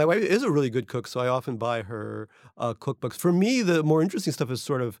my wife is a really good cook, so I often buy her cookbooks. For me, the more interesting stuff is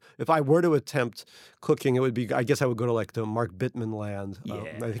sort of, if I were to attempt cooking, it would be, I guess I would go to like the Mark Bittman land.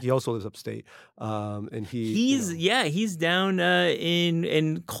 I think he also lives upstate. And he's down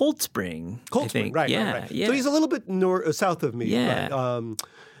in Cold Spring. Cold Spring, right. Yeah. So he's a little bit south of me. Yeah. But,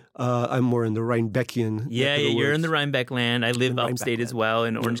 I'm more in the Rhinebeck-ian. Yeah, you're in the Rhinebeck land. I live upstate as well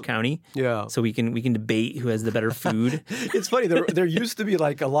in Orange County. Yeah. So we can debate who has the better food. It's funny. There used to be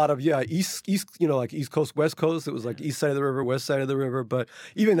like a lot of east like East Coast, West Coast. It was like east side of the river, west side of the river. But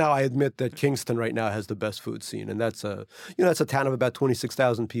even now, I admit that Kingston right now has the best food scene, and that's a town of about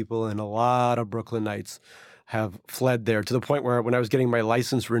 26,000 people, and a lot of Brooklynites have fled there, to the point where when I was getting my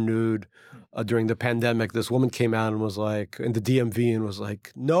license renewed during the pandemic, this woman came out and was like, in the DMV, and was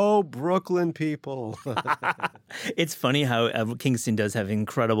like, "No Brooklyn people." It's funny how Kingston does have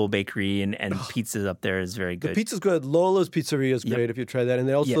incredible bakery and pizzas up there is very good. The pizza's good. Lola's Pizzeria is great if you try that. And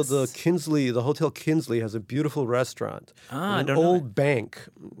they also, the Hotel Kinsley has a beautiful restaurant. An old bank.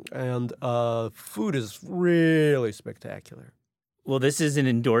 And food is really spectacular. Well, this is an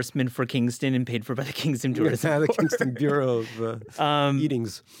endorsement for Kingston and paid for by the Kingston Tourism Board. The Kingston Bureau of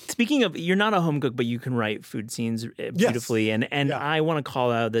Eatings. Speaking of, you're not a home cook, but you can write food scenes beautifully. Yes. And I want to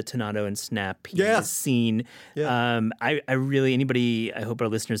call out the Tonado and Snap peas scene. Yeah. I hope our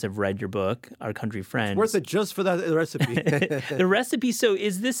listeners have read your book, Our Country Friends. It's worth it just for that recipe. The recipe. So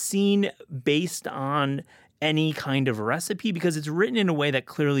is this scene based on any kind of recipe? Because it's written in a way that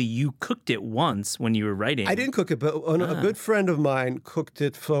clearly you cooked it once when you were writing. I didn't cook it, but a good friend of mine cooked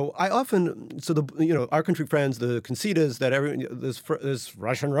it. So Our Country Friends, the Consitas, this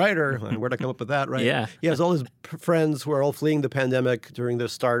Russian writer, where'd I come up with that, right? Yeah. He has all his friends who are all fleeing the pandemic during the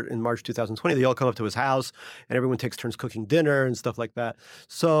start in March 2020. They all come up to his house, and everyone takes turns cooking dinner and stuff like that.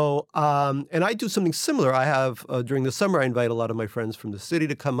 So, and I do something similar. I have, during the summer, I invite a lot of my friends from the city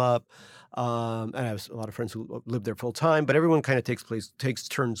to come up. And I have a lot of friends who live there full time, but everyone kind of takes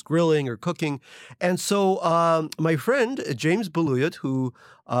turns grilling or cooking. And so my friend, James Beluyat, who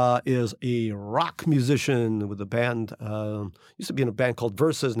is a rock musician with a band, used to be in a band called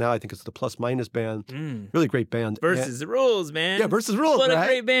Versus. Now I think it's the Plus Minus band. Really great band. Versus rules, man. Yeah, Versus rules, What right? a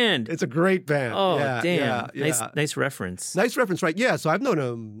great band. It's a great band. Oh, damn. Yeah. Nice reference. Nice reference, right? Yeah, so I've known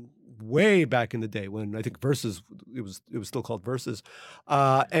him way back in the day when I think Versus, it was still called Versus.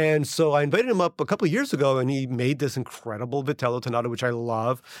 And so I invited him up a couple of years ago, and he made this incredible vitello tonado, which I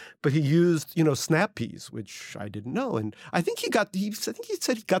love. But he used, snap peas, which I didn't know. And I think he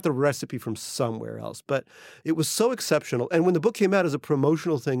said he got the recipe from somewhere else. But it was so exceptional. And when the book came out as a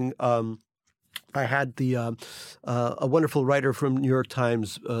promotional thing, I had a wonderful writer from New York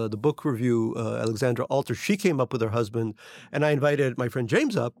Times, the book review, Alexandra Alter. She came up with her husband, and I invited my friend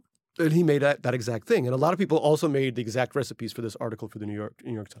James up. And he made that exact thing. And a lot of people also made the exact recipes for this article for the New York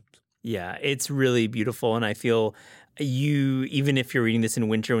Times. Yeah, it's really beautiful. And I feel even if you're reading this in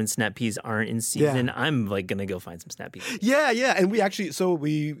winter when snap peas aren't in season, I'm like going to go find some snap peas. Yeah. And we actually,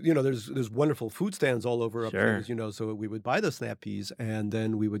 there's wonderful food stands all over up there, so we would buy the snap peas, and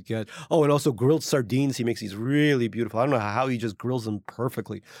then we would get, and also grilled sardines. He makes these really beautiful. I don't know how he just grills them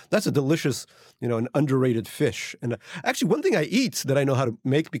perfectly. That's a delicious, an underrated fish. And actually one thing I eat that I know how to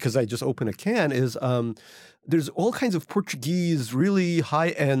make because I just open a can is, there's all kinds of Portuguese, really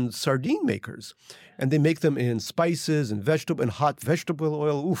high-end sardine makers, and they make them in spices and hot vegetable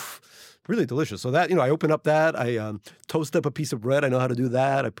oil. Oof. Really delicious. So that, I open up that, I toast up a piece of bread. I know how to do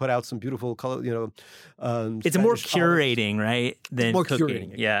that. I put out some beautiful color, it's more curating, right, than more cooking.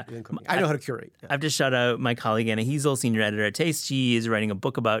 Curating, yeah. than cooking. I know how to curate. Yeah. I've just shout out my colleague Anna Heasel, senior editor at Taste. She is writing a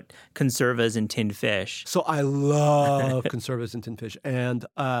book about conservas and tinned fish. So I love conservas and tinned fish. And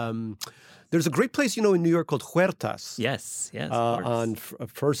there's a great place, in New York called Huertas. Yes. On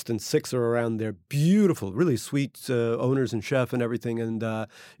First and Sixth or around there. Beautiful, really sweet owners and chef and everything. And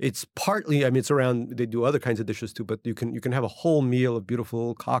it's partly, it's around, they do other kinds of dishes too, but you can have a whole meal of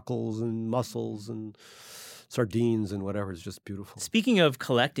beautiful cockles and mussels and sardines and whatever. It's just beautiful. Speaking of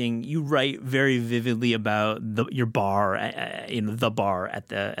collecting, you write very vividly about your bar, the bar at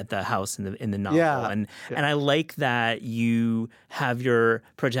the house in the novel. Yeah. And I like that you have your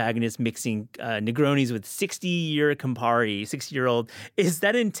protagonist mixing Negronis with 60-year Campari, 60-year-old. Is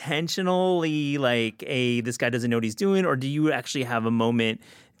that intentionally like this guy doesn't know what he's doing, or do you actually have a moment?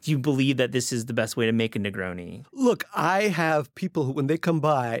 Do you believe that this is the best way to make a Negroni? Look, I have people who, when they come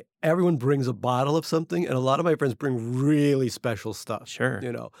by, everyone brings a bottle of something, and a lot of my friends bring really special stuff. Sure.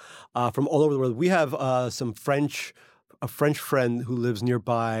 From all over the world. We have a French friend who lives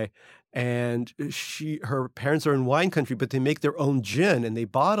nearby, and her parents are in wine country, but they make their own gin, and they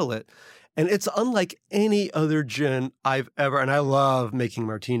bottle it. And it's unlike any other gin I've ever, and I love making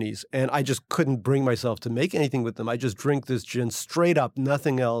martinis, and I just couldn't bring myself to make anything with them. I just drink this gin straight up,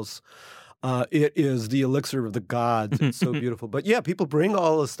 nothing else. It is the elixir of the gods. It's so beautiful. But yeah, people bring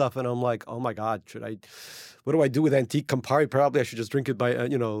all this stuff, and I'm like, oh my God, what do I do with antique Campari? Probably I should just drink it by,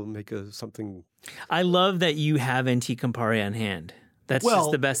 make something. I love that you have antique Campari on hand. That's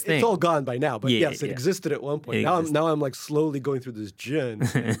just the best thing. It's all gone by now, but yes, it existed at one point. Now I'm like slowly going through this gin.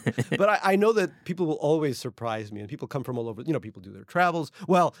 But I know that people will always surprise me, and people come from all over. People do their travels.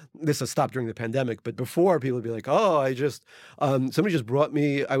 Well, this has stopped during the pandemic, but before people would be like, "Oh, somebody just brought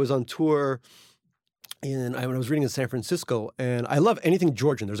me. I was on tour." When I was reading in San Francisco, and I love anything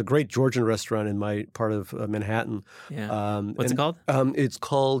Georgian. There's a great Georgian restaurant in my part of Manhattan. Yeah. What's it called? It's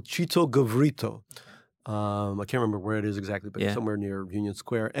called Chito Govrito. I can't remember where it is exactly, but it's somewhere near Union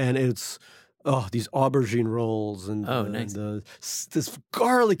Square. And it's these aubergine rolls and nice. This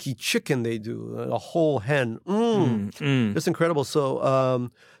garlicky chicken they do, a whole hen. It's incredible. So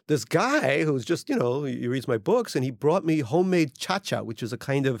this guy who's just, he reads my books, and he brought me homemade cha-cha, which is a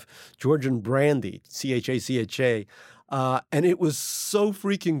kind of Georgian brandy, C-H-A-C-H-A. And it was so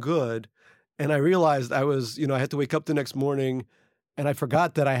freaking good. And I realized I had to wake up the next morning, and I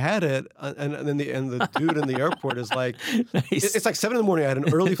forgot that I had it, and then the dude in the airport is like, nice. It's like 7 a.m. I had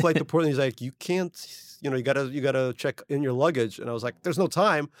an early flight to Portland. He's like, you can't, you gotta check in your luggage. And I was like, there's no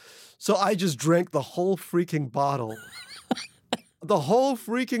time. So I just drank the whole freaking bottle.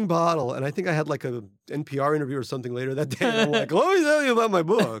 And I think I had like a NPR interview or something later that day. And I'm like, let me tell you about my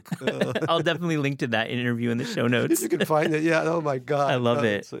book. I'll definitely link to that interview in the show notes. You can find it. Yeah. Oh my God. I love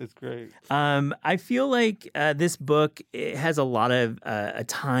it. It's great. I feel like this book, it has a lot of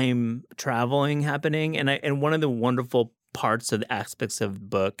time traveling happening. And one of the wonderful parts of the aspects of the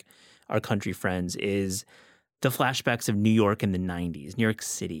book, Our Country Friends, is the flashbacks of New York in the 90s, New York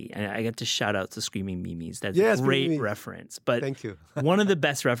City. And I get to shout out to Screaming Mimi's. That's a great reference. But thank you. One of the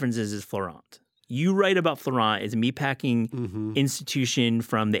best references is Florent. You write about Florent as a meatpacking institution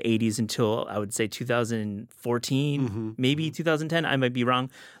from the 80s until, I would say, 2014, maybe 2010. I might be wrong.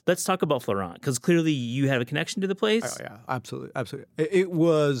 Let's talk about Florent, because clearly you have a connection to the place. Oh, yeah, absolutely. It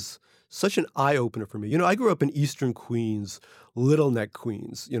was such an eye-opener for me. I grew up in Eastern Queens, Little Neck,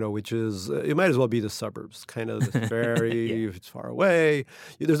 Queens, which is, it might as well be the suburbs, kind of this very, it's far away.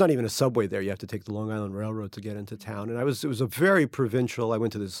 There's not even a subway there. You have to take the Long Island Railroad to get into town. And it was a very provincial, I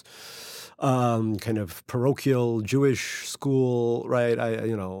went to this kind of parochial Jewish school, right? I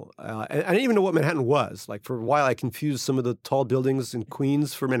didn't even know what Manhattan was. Like for a while, I confused some of the tall buildings in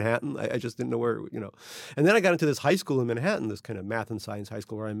Queens for Manhattan. I just didn't know where, And then I got into this high school in Manhattan, this kind of math and science high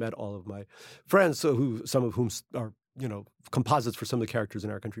school, where I met all of my friends, some of whom are composites for some of the characters in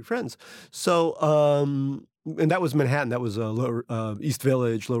Our Country Friends. So, and that was Manhattan. That was East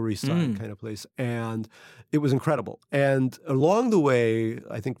Village, Lower East Side kind of place. And it was incredible. And along the way,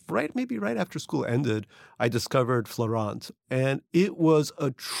 I think maybe right after school ended, I discovered Florent. And it was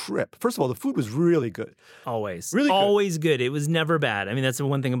a trip. First of all, the food was really good. Always. Really good. Always good. It was never bad. I mean, that's the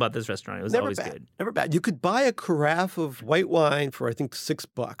one thing about this restaurant. It was always good. Never bad. You could buy a carafe of white wine for, I think,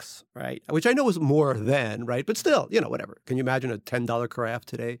 $6, right? Which I know was more then, right? But still, whatever. Can you imagine a $10 carafe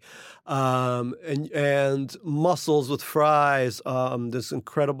today? And mussels with fries, this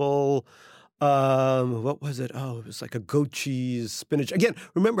incredible What was it? Oh, it was like a goat cheese spinach. Again,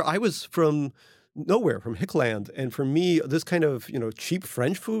 remember, I was from nowhere, from Hickland. And for me, this kind of, cheap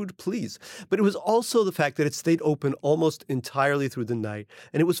French food, please. But it was also the fact that it stayed open almost entirely through the night.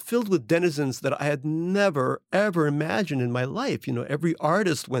 And it was filled with denizens that I had never, ever imagined in my life. Every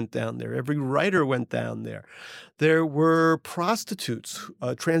artist went down there. Every writer went down there. There were prostitutes,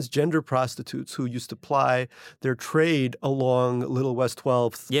 transgender prostitutes who used to ply their trade along Little West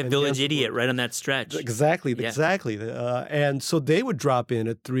 12th. Yeah, Village Idiot, right on that stretch. Exactly. And so they would drop in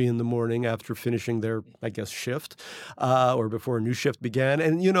at 3 a.m. after finishing their, shift, or before a new shift began.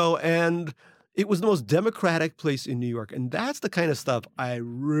 And it was the most democratic place in New York. And that's the kind of stuff I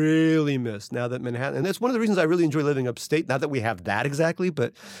really miss now that Manhattan, and that's one of the reasons I really enjoy living upstate. Not that we have that exactly,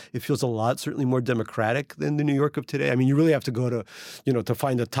 but it feels certainly more democratic than the New York of today. I mean, you really have to go to, to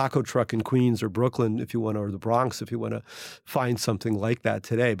find a taco truck in Queens or Brooklyn if you want to, or the Bronx if you want to find something like that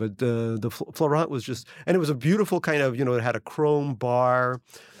today. But the Florent was just, and it was a beautiful kind of, it had a chrome bar.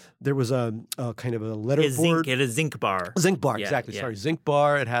 There was a kind of a letterboard. It had a zinc bar. Zinc bar, exactly. Yeah. Sorry, zinc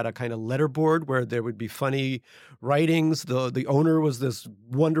bar. It had a kind of letterboard where there would be funny writings. The owner was this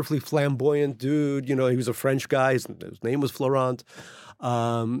wonderfully flamboyant dude. He was a French guy. His name was Florent.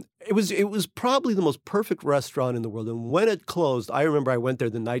 It was probably the most perfect restaurant in the world. And when it closed, I remember I went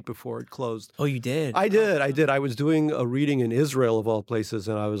there the night before it closed. Oh, you did? I did. I was doing a reading in Israel, of all places,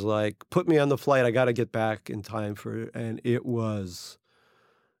 and I was like, put me on the flight. I got to get back in time for it. And it was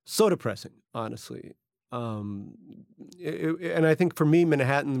so depressing, honestly. And I think for me,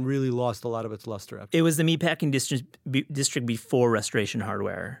 Manhattan really lost a lot of its luster after. It was the meatpacking district before Restoration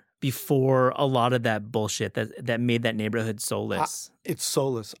Hardware, before a lot of that bullshit that made that neighborhood soulless. It's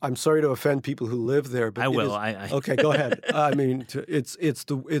soulless. I'm sorry to offend people who live there, but I will. Okay, go ahead. I mean,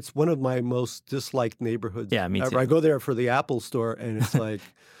 it's one of my most disliked neighborhoods. Yeah, me too. I go there for the Apple store, and it's like,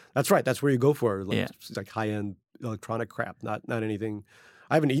 that's right. That's where you go for. It's like high-end electronic crap, not anything.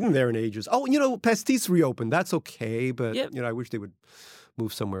 I haven't eaten there in ages. Oh, Pastis reopened. That's okay, but I wish they would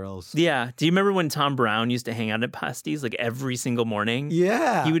move somewhere else. Yeah. Do you remember when Tom Brown used to hang out at Pastis every single morning?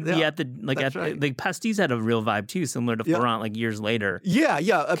 Yeah. He would be at the Pastis had a real vibe too, similar to Florent years later. Yeah.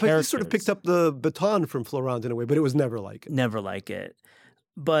 Pastis sort of picked up the baton from Florent in a way, but it was never like it. Never like it.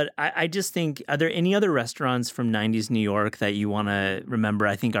 But I just think, are there any other restaurants from 90s New York that you want to remember?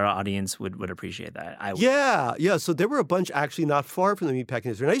 I think our audience would appreciate that. I would. Yeah. So there were a bunch actually not far from the meatpacking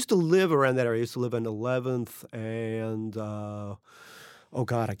district. And I used to live around that area. I used to live on 11th and,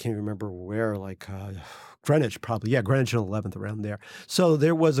 I can't remember where, Greenwich probably. Yeah, Greenwich and 11th, around there. So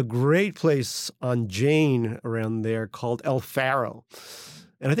there was a great place on Jane around there called El Faro.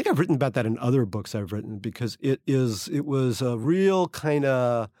 And I think I've written about that in other books I've written, because it was a real kind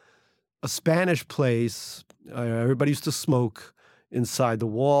of a Spanish place. Everybody used to smoke. Inside the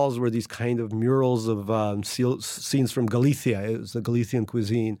walls were these kind of murals of scenes from Galicia. It was the Galician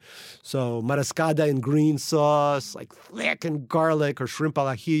cuisine. So mariscada in green sauce, like thick and garlic, or shrimp al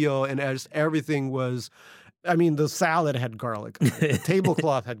ajillo, and everything was. I mean, the salad had garlic on it. The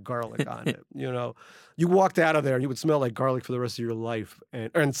tablecloth had garlic on it. You walked out of there and you would smell like garlic for the rest of your life,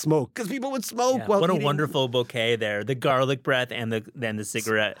 and smoke, because people would smoke while eating. What a wonderful bouquet there. The garlic breath and the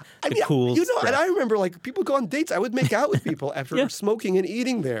cigarette, cool breath. And I remember, people go on dates. I would make out with people after smoking and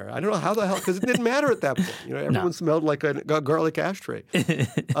eating there. I don't know how the hell, because it didn't matter at that point. Everyone smelled like a garlic ashtray.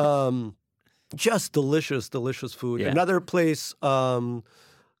 Just delicious, delicious food. Yeah. Another place, what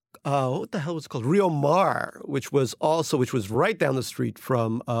the hell was it called? Rio Mar, which was right down the street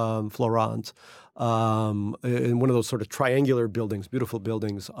from Florent, in one of those sort of triangular buildings, beautiful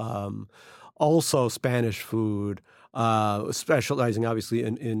buildings. Also Spanish food, specializing obviously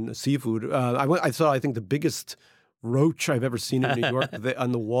in seafood. I saw, I think, the biggest roach I've ever seen in New York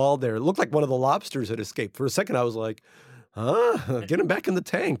on the wall there. It looked like one of the lobsters had escaped. For a second, I was like, get him back in the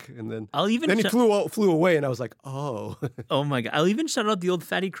tank. And then he flew away, and I was like, oh. Oh, my God. I'll even shout out the old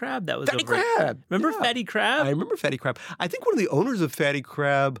Fatty Crab that was Fatty Crab. Remember Fatty Crab? I remember Fatty Crab. I think one of the owners of Fatty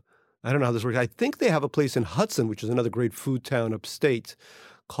Crab, I don't know how this works, I think they have a place in Hudson, which is another great food town upstate,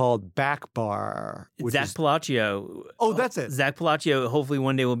 called Back Bar. Zach Palaccio. Oh, that's it. Zach Palaccio, hopefully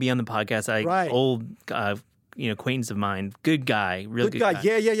one day will be on the podcast. Right. Old acquaintance of mine. Good guy. Real good guy.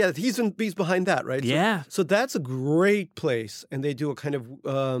 Yeah. He's behind that, right? Yeah. So that's a great place. And they do a kind of,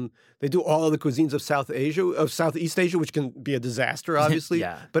 they do all of the cuisines of Southeast Asia, which can be a disaster, obviously.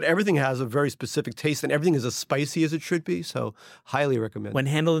 Yeah. But everything has a very specific taste, and everything is as spicy as it should be. So highly recommend. When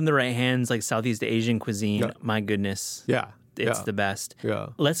handled in the right hands, like Southeast Asian cuisine, my goodness. Yeah. it's the best. Yeah.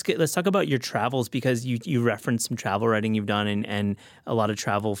 Let's talk about your travels, because you referenced some travel writing you've done and a lot of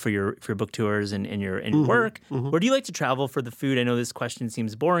travel for your book tours and your work. Where do you like to travel for the food? I know this question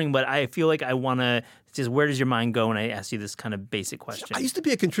seems boring, but I feel like I want to just, where does your mind go when I ask you this kind of basic question? I used to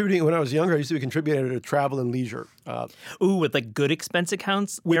be a contributing, when I was younger, I used to be a contributor to Travel and Leisure. With like good expense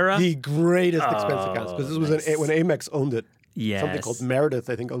accounts era? The greatest expense accounts, because this was when Amex owned it. Yes. Something called Meredith,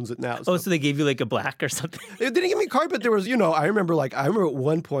 I think, owns it now. So they gave you like a black or something? They didn't give me a card, but there was, I remember at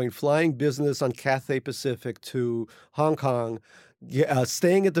one point flying business on Cathay Pacific to Hong Kong,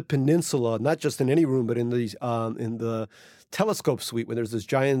 staying at the Peninsula, not just in any room, but in the telescope suite, when there's this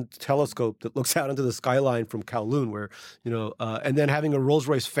giant telescope that looks out into the skyline from Kowloon, where, and then having a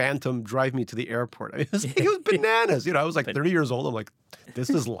Rolls-Royce Phantom drive me to the airport. I mean, it was bananas. I was like 30 years old. I'm like, this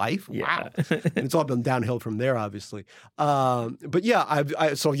is life? Wow. And it's all been downhill from there, obviously. But yeah,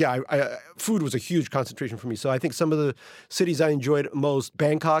 food was a huge concentration for me. So I think some of the cities I enjoyed most,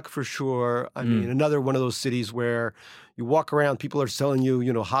 Bangkok for sure. I mean, another one of those cities where you walk around, people are selling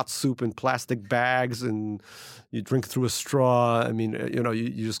you, hot soup in plastic bags, and you drink through a straw. I mean,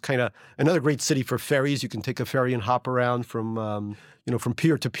 you just kind of, another great city for ferries. You can take a ferry and hop around from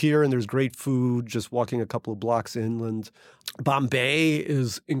pier to pier, and there's great food just walking a couple of blocks inland. Bombay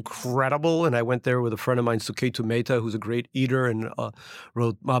is incredible, and I went there with a friend of mine, Suketu Mehta, who's a great eater and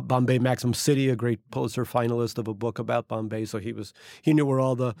wrote Bombay Maxim City, a great Pulitzer finalist of a book about Bombay. So he knew where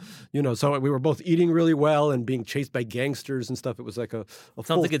all the, so we were both eating really well and being chased by gangsters and stuff. It was like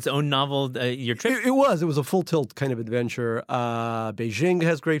sounds like its own novel. Your trip. It was a full tilt kind of adventure. Beijing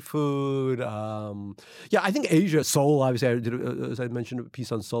has great food. I think Asia, Seoul, obviously, I did, as I mentioned, a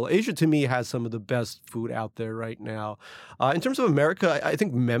piece on Seoul. Asia, to me, has some of the best food out there right now. In terms of America, I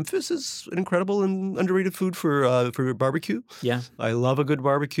think Memphis is an incredible and underrated food for barbecue. Yeah, I love a good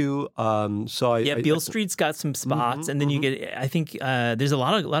barbecue. Beale Street's got some spots, and then you get. I think there's a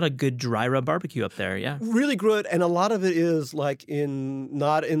lot of good dry rub barbecue up there. Yeah, really good, and a lot of it is like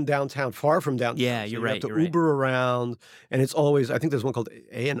not in downtown, far from downtown. Yeah, so you're you right. have to Uber around, and it's always. I think there's one called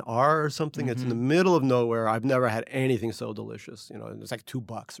A&R or something. It's in the middle of nowhere. I've never had anything so delicious. It's like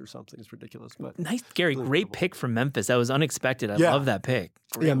 $2 or something. It's ridiculous. But nice, Gary. Really great incredible. Pick from Memphis. That was unexpected. I love that pick.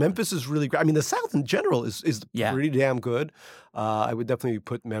 Great. Yeah, Memphis is really great. I mean, the South in general is pretty damn good. I would definitely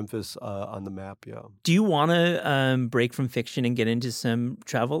put Memphis on the map, yeah. Do you want to break from fiction and get into some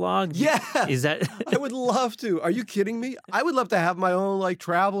travel log? Yeah. Is that... I would love to. Are you kidding me? I would love to have my own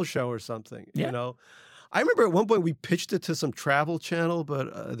travel show or something, I remember at one point we pitched it to some travel channel,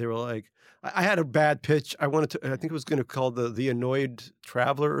 but they were like, I had a bad pitch. I think it was going to call the Annoyed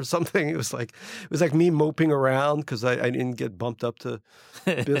Traveler or something. It was like me moping around because I didn't get bumped up to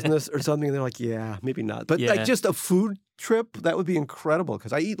business or something. And they're like, yeah, maybe not. But just a food trip, that would be incredible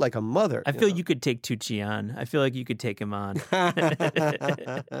because I eat like a mother. I feel you could take Tucci on. I feel like you could take him on.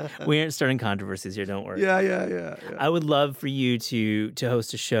 We aren't starting controversies here, don't worry. Yeah. I would love for you to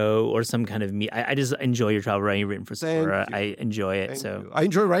host a show or some kind of I just enjoy your travel writing. You've written for Sephora. I enjoy it. Thank you. I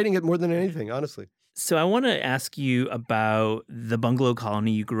enjoy writing it more than anything, honestly. So I want to ask you about the bungalow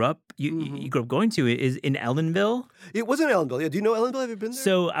colony you grew up. You grew up going to. Is in Ellenville? It was in Ellenville. Yeah. Do you know Ellenville? Have you been there?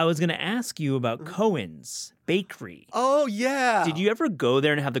 So I was going to ask you about Cohen's Bakery. Oh, yeah. Did you ever go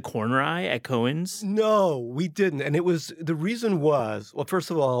there and have the corner eye at Cohen's? No, we didn't. And the reason was, well,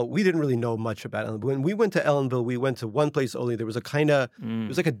 first of all, we didn't really know much about Ellenville. When we went to Ellenville, we went to one place only. There was a kind of, it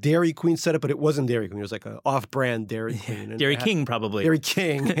was like a Dairy Queen setup, but it wasn't Dairy Queen. It was like an off-brand Dairy Queen. Dairy King, probably. Dairy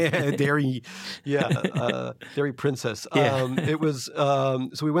King. Dairy Princess. Yeah. It was, so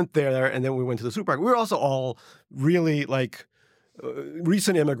we went there and then we went to the supermarket. We were also all really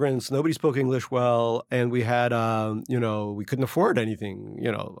recent immigrants. Nobody spoke English well, and we had, we couldn't afford anything.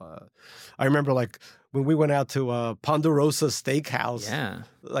 I remember when we went out to Ponderosa Steakhouse. Yeah,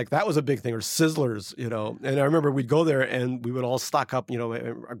 that was a big thing, or Sizzlers. And I remember we'd go there and we would all stock up.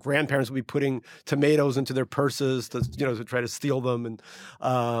 Our grandparents would be putting tomatoes into their purses to try to steal them, and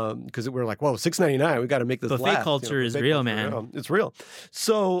because we were like, whoa, $6.99, we got to make this buffet last. culture is real, man. It's real.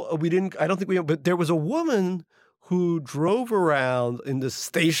 So we didn't. I don't think we. But there was a woman who drove around in this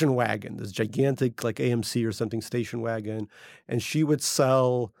station wagon, this gigantic AMC or something station wagon, and she would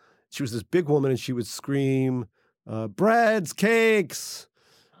sell. She was this big woman, and she would scream, breads, cakes,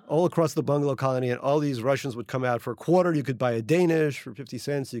 all across the bungalow colony, and all these Russians would come out for a quarter. You could buy a Danish for 50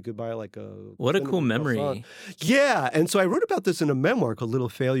 cents. You could buy What a cool memory. Yeah, and so I wrote about this in a memoir called Little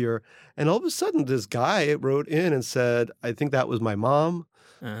Failure, and all of a sudden this guy wrote in and said, I think that was my mom.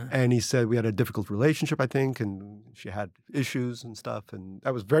 And he said we had a difficult relationship, I think, and she had issues and stuff. And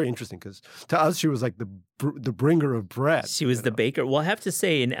that was very interesting because to us, she was like the bringer of bread. She was the baker. Well, I have to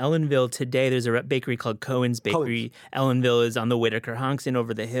say, in Ellenville today, there's a bakery called Cohen's Bakery. Ellenville is on the Whitaker-Honkston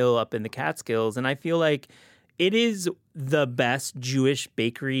over the hill up in the Catskills. And I feel like it is the best Jewish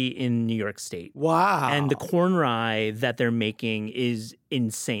bakery in New York State. Wow. And the corn rye that they're making is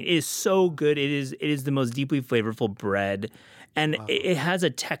insane. It is so good. It is the most deeply flavorful bread. And it has a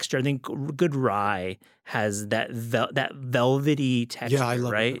texture. I think good rye has that velvety texture, yeah, I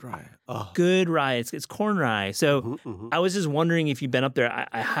love right? Good rye. Oh. Good rye. It's corn rye. So I was just wondering if you've been up there.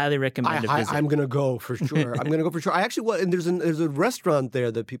 I highly recommend a visit. I'm going to go for sure. I actually and there's a restaurant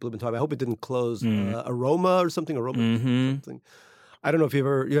there that people have been talking about. I hope it didn't close. Aroma or something. Something. I don't know if you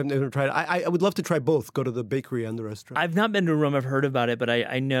haven't ever tried it. I would love to try both. Go to the bakery and the restaurant. I've not been to Rome. I've heard about it, but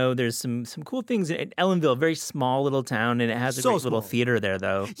I know there's some cool things in Ellenville, a very small little town, and it has a great little theater there,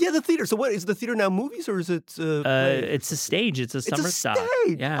 though. Yeah, the theater. So what is the theater now? Movies or is it? It's a stage. It's a summer stock.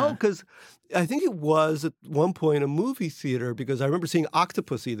 Stage. Yeah. Oh, because I think it was at one point a movie theater because I remember seeing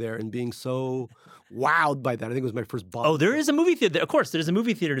Octopussy there and being so wowed by that. I think it was my first Bond. Oh, there is a movie theater. Of course, there's a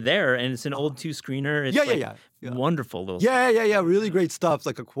movie theater there, and it's an old 2-screener. It's yeah. Wonderful little. Yeah. Really great stuff.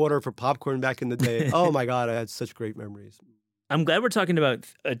 Like a quarter for popcorn back in the day. Oh my God, I had such great memories. I'm glad we're talking about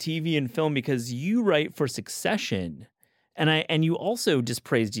TV and film because you write for Succession, and you also just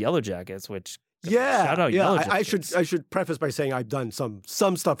praised Yellow Jackets, which. Shout out Yellow Jackets. I should preface by saying I've done some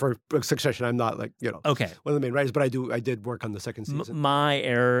stuff for Succession. I'm not like one of the main writers, but I did work on the second season. My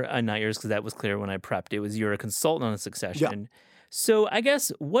error, not yours, because that was clear when I prepped. It was you're a consultant on Succession. Yeah. So I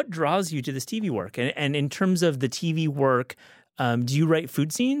guess what draws you to this TV work, and in terms of the TV work. Do you write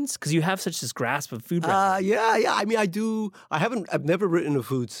food scenes? Because you have such this grasp of food writing. Yeah. I mean, I do. I've never written a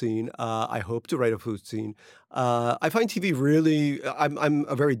food scene. I hope to write a food scene. I find TV really. I'm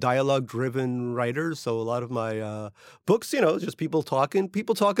a very dialogue-driven writer, so a lot of my books, just people talking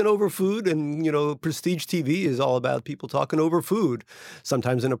over food, and prestige TV is all about people talking over food,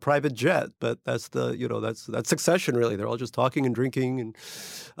 sometimes in a private jet. But that's that's Succession really. They're all just talking and drinking and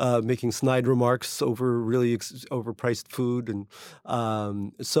making snide remarks over really overpriced food, and I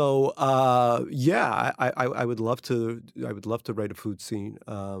would love to. I would love to write a food scene.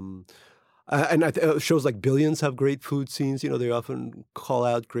 And shows like Billions have great food scenes. They often call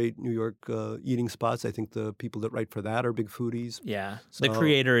out great New York eating spots. I think the people that write for that are big foodies. Yeah. So, the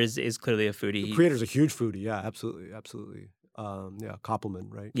creator is clearly a foodie. The creator's a huge foodie. Yeah, absolutely. Koppelman,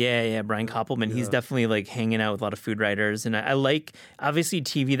 right? Yeah, Brian Koppelman. Yeah. He's definitely like hanging out with a lot of food writers. And I like, obviously,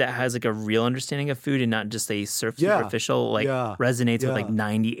 TV that has like a real understanding of food and not just a superficial, resonates with like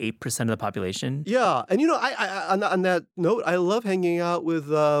 98% of the population. Yeah. And, I on that note, I love hanging out with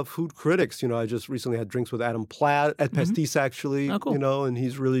food critics. I just recently had drinks with Adam Platt at Pastis, actually. Oh, cool. And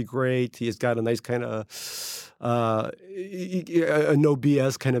he's really great. He's got a nice kind of a no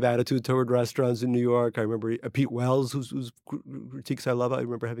BS kind of attitude toward restaurants in New York. I remember Pete Wells, whose critiques I love. I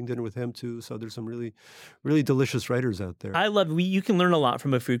remember having dinner with him too. So there's some really, really delicious writers out there. I love. You can learn a lot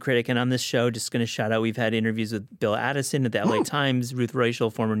from a food critic. And on this show, just going to shout out, we've had interviews with Bill Addison at the LA Times, Ruth Rachel,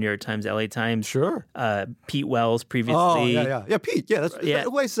 former New York Times, LA Times. Sure. Pete Wells previously. Oh yeah, Pete. Yeah, that's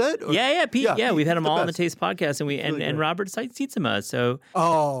what I said. Or, yeah, Pete. Yeah, Pete, we've had him all on the best. Taste podcast, and and Robert Seitzema. So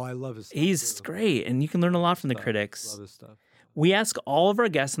I love his stuff. He's great, and you can learn a lot from the critics. Love his stuff. We ask all of our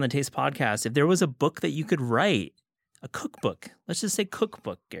guests on the Taste podcast if there was a book that you could write, a cookbook. Let's just say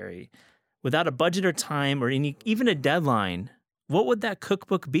cookbook, Gary, without a budget or time or even a deadline. What would that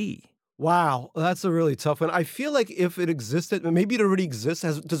cookbook be? Wow, that's a really tough one. I feel like if it existed, maybe it already exists.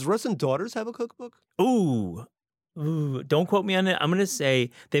 Does Russ and Daughters have a cookbook? Ooh, don't quote me on it. I'm going to say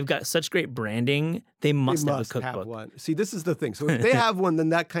they've got such great branding. They must have a cookbook. Have one. See, this is the thing. So if they have one, then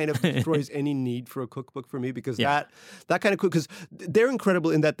that kind of destroys any need for a cookbook for me because that kind of because they're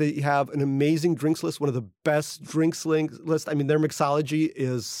incredible in that they have an amazing drinks list, one of the best drinks list. I mean, their mixology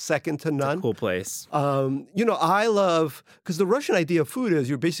is second to none. It's a cool place. I love because the Russian idea of food is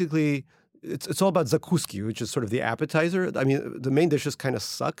you're basically. It's all about zakuski, which is sort of the appetizer. I mean, the main dishes kind of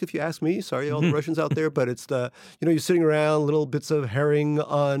suck, if you ask me. Sorry, all the Russians out there, but it's you're sitting around, little bits of herring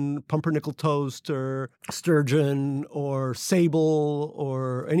on pumpernickel toast or sturgeon or sable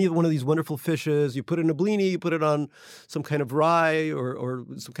or any one of these wonderful fishes. You put it in a blini, you put it on some kind of rye or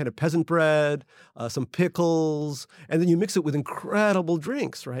some kind of peasant bread, some pickles, and then you mix it with incredible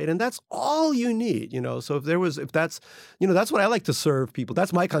drinks, right? And that's all you need, So if that's what I like to serve people.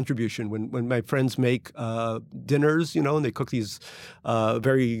 That's my contribution when when my friends make dinners, and they cook these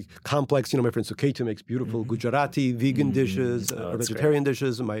very complex, my friend Suketu makes beautiful Gujarati vegan dishes, vegetarian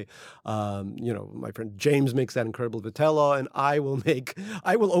dishes, and my friend James makes that incredible vitella, and I will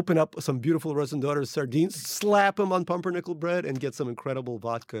open up some beautiful Rosendater sardines, slap them on pumpernickel bread, and get some incredible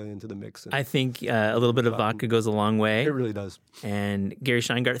vodka into the mix. I think a little bit of vodka goes a long way. It really does. And Gary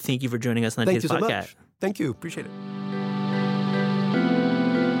Shteyngart, thank you for joining us on Taste Podcast. Thank you so much. Thank you. Appreciate it.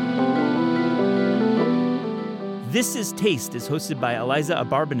 This is Taste is hosted by Eliza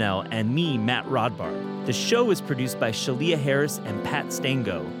Abarbanel and me, Matt Rodbard. The show is produced by Shalia Harris and Pat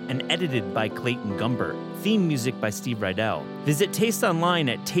Stango and edited by Clayton Gumbert. Theme music by Steve Rydell. Visit Taste online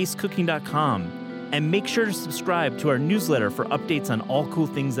at tastecooking.com and make sure to subscribe to our newsletter for updates on all cool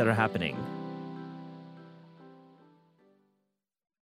things that are happening.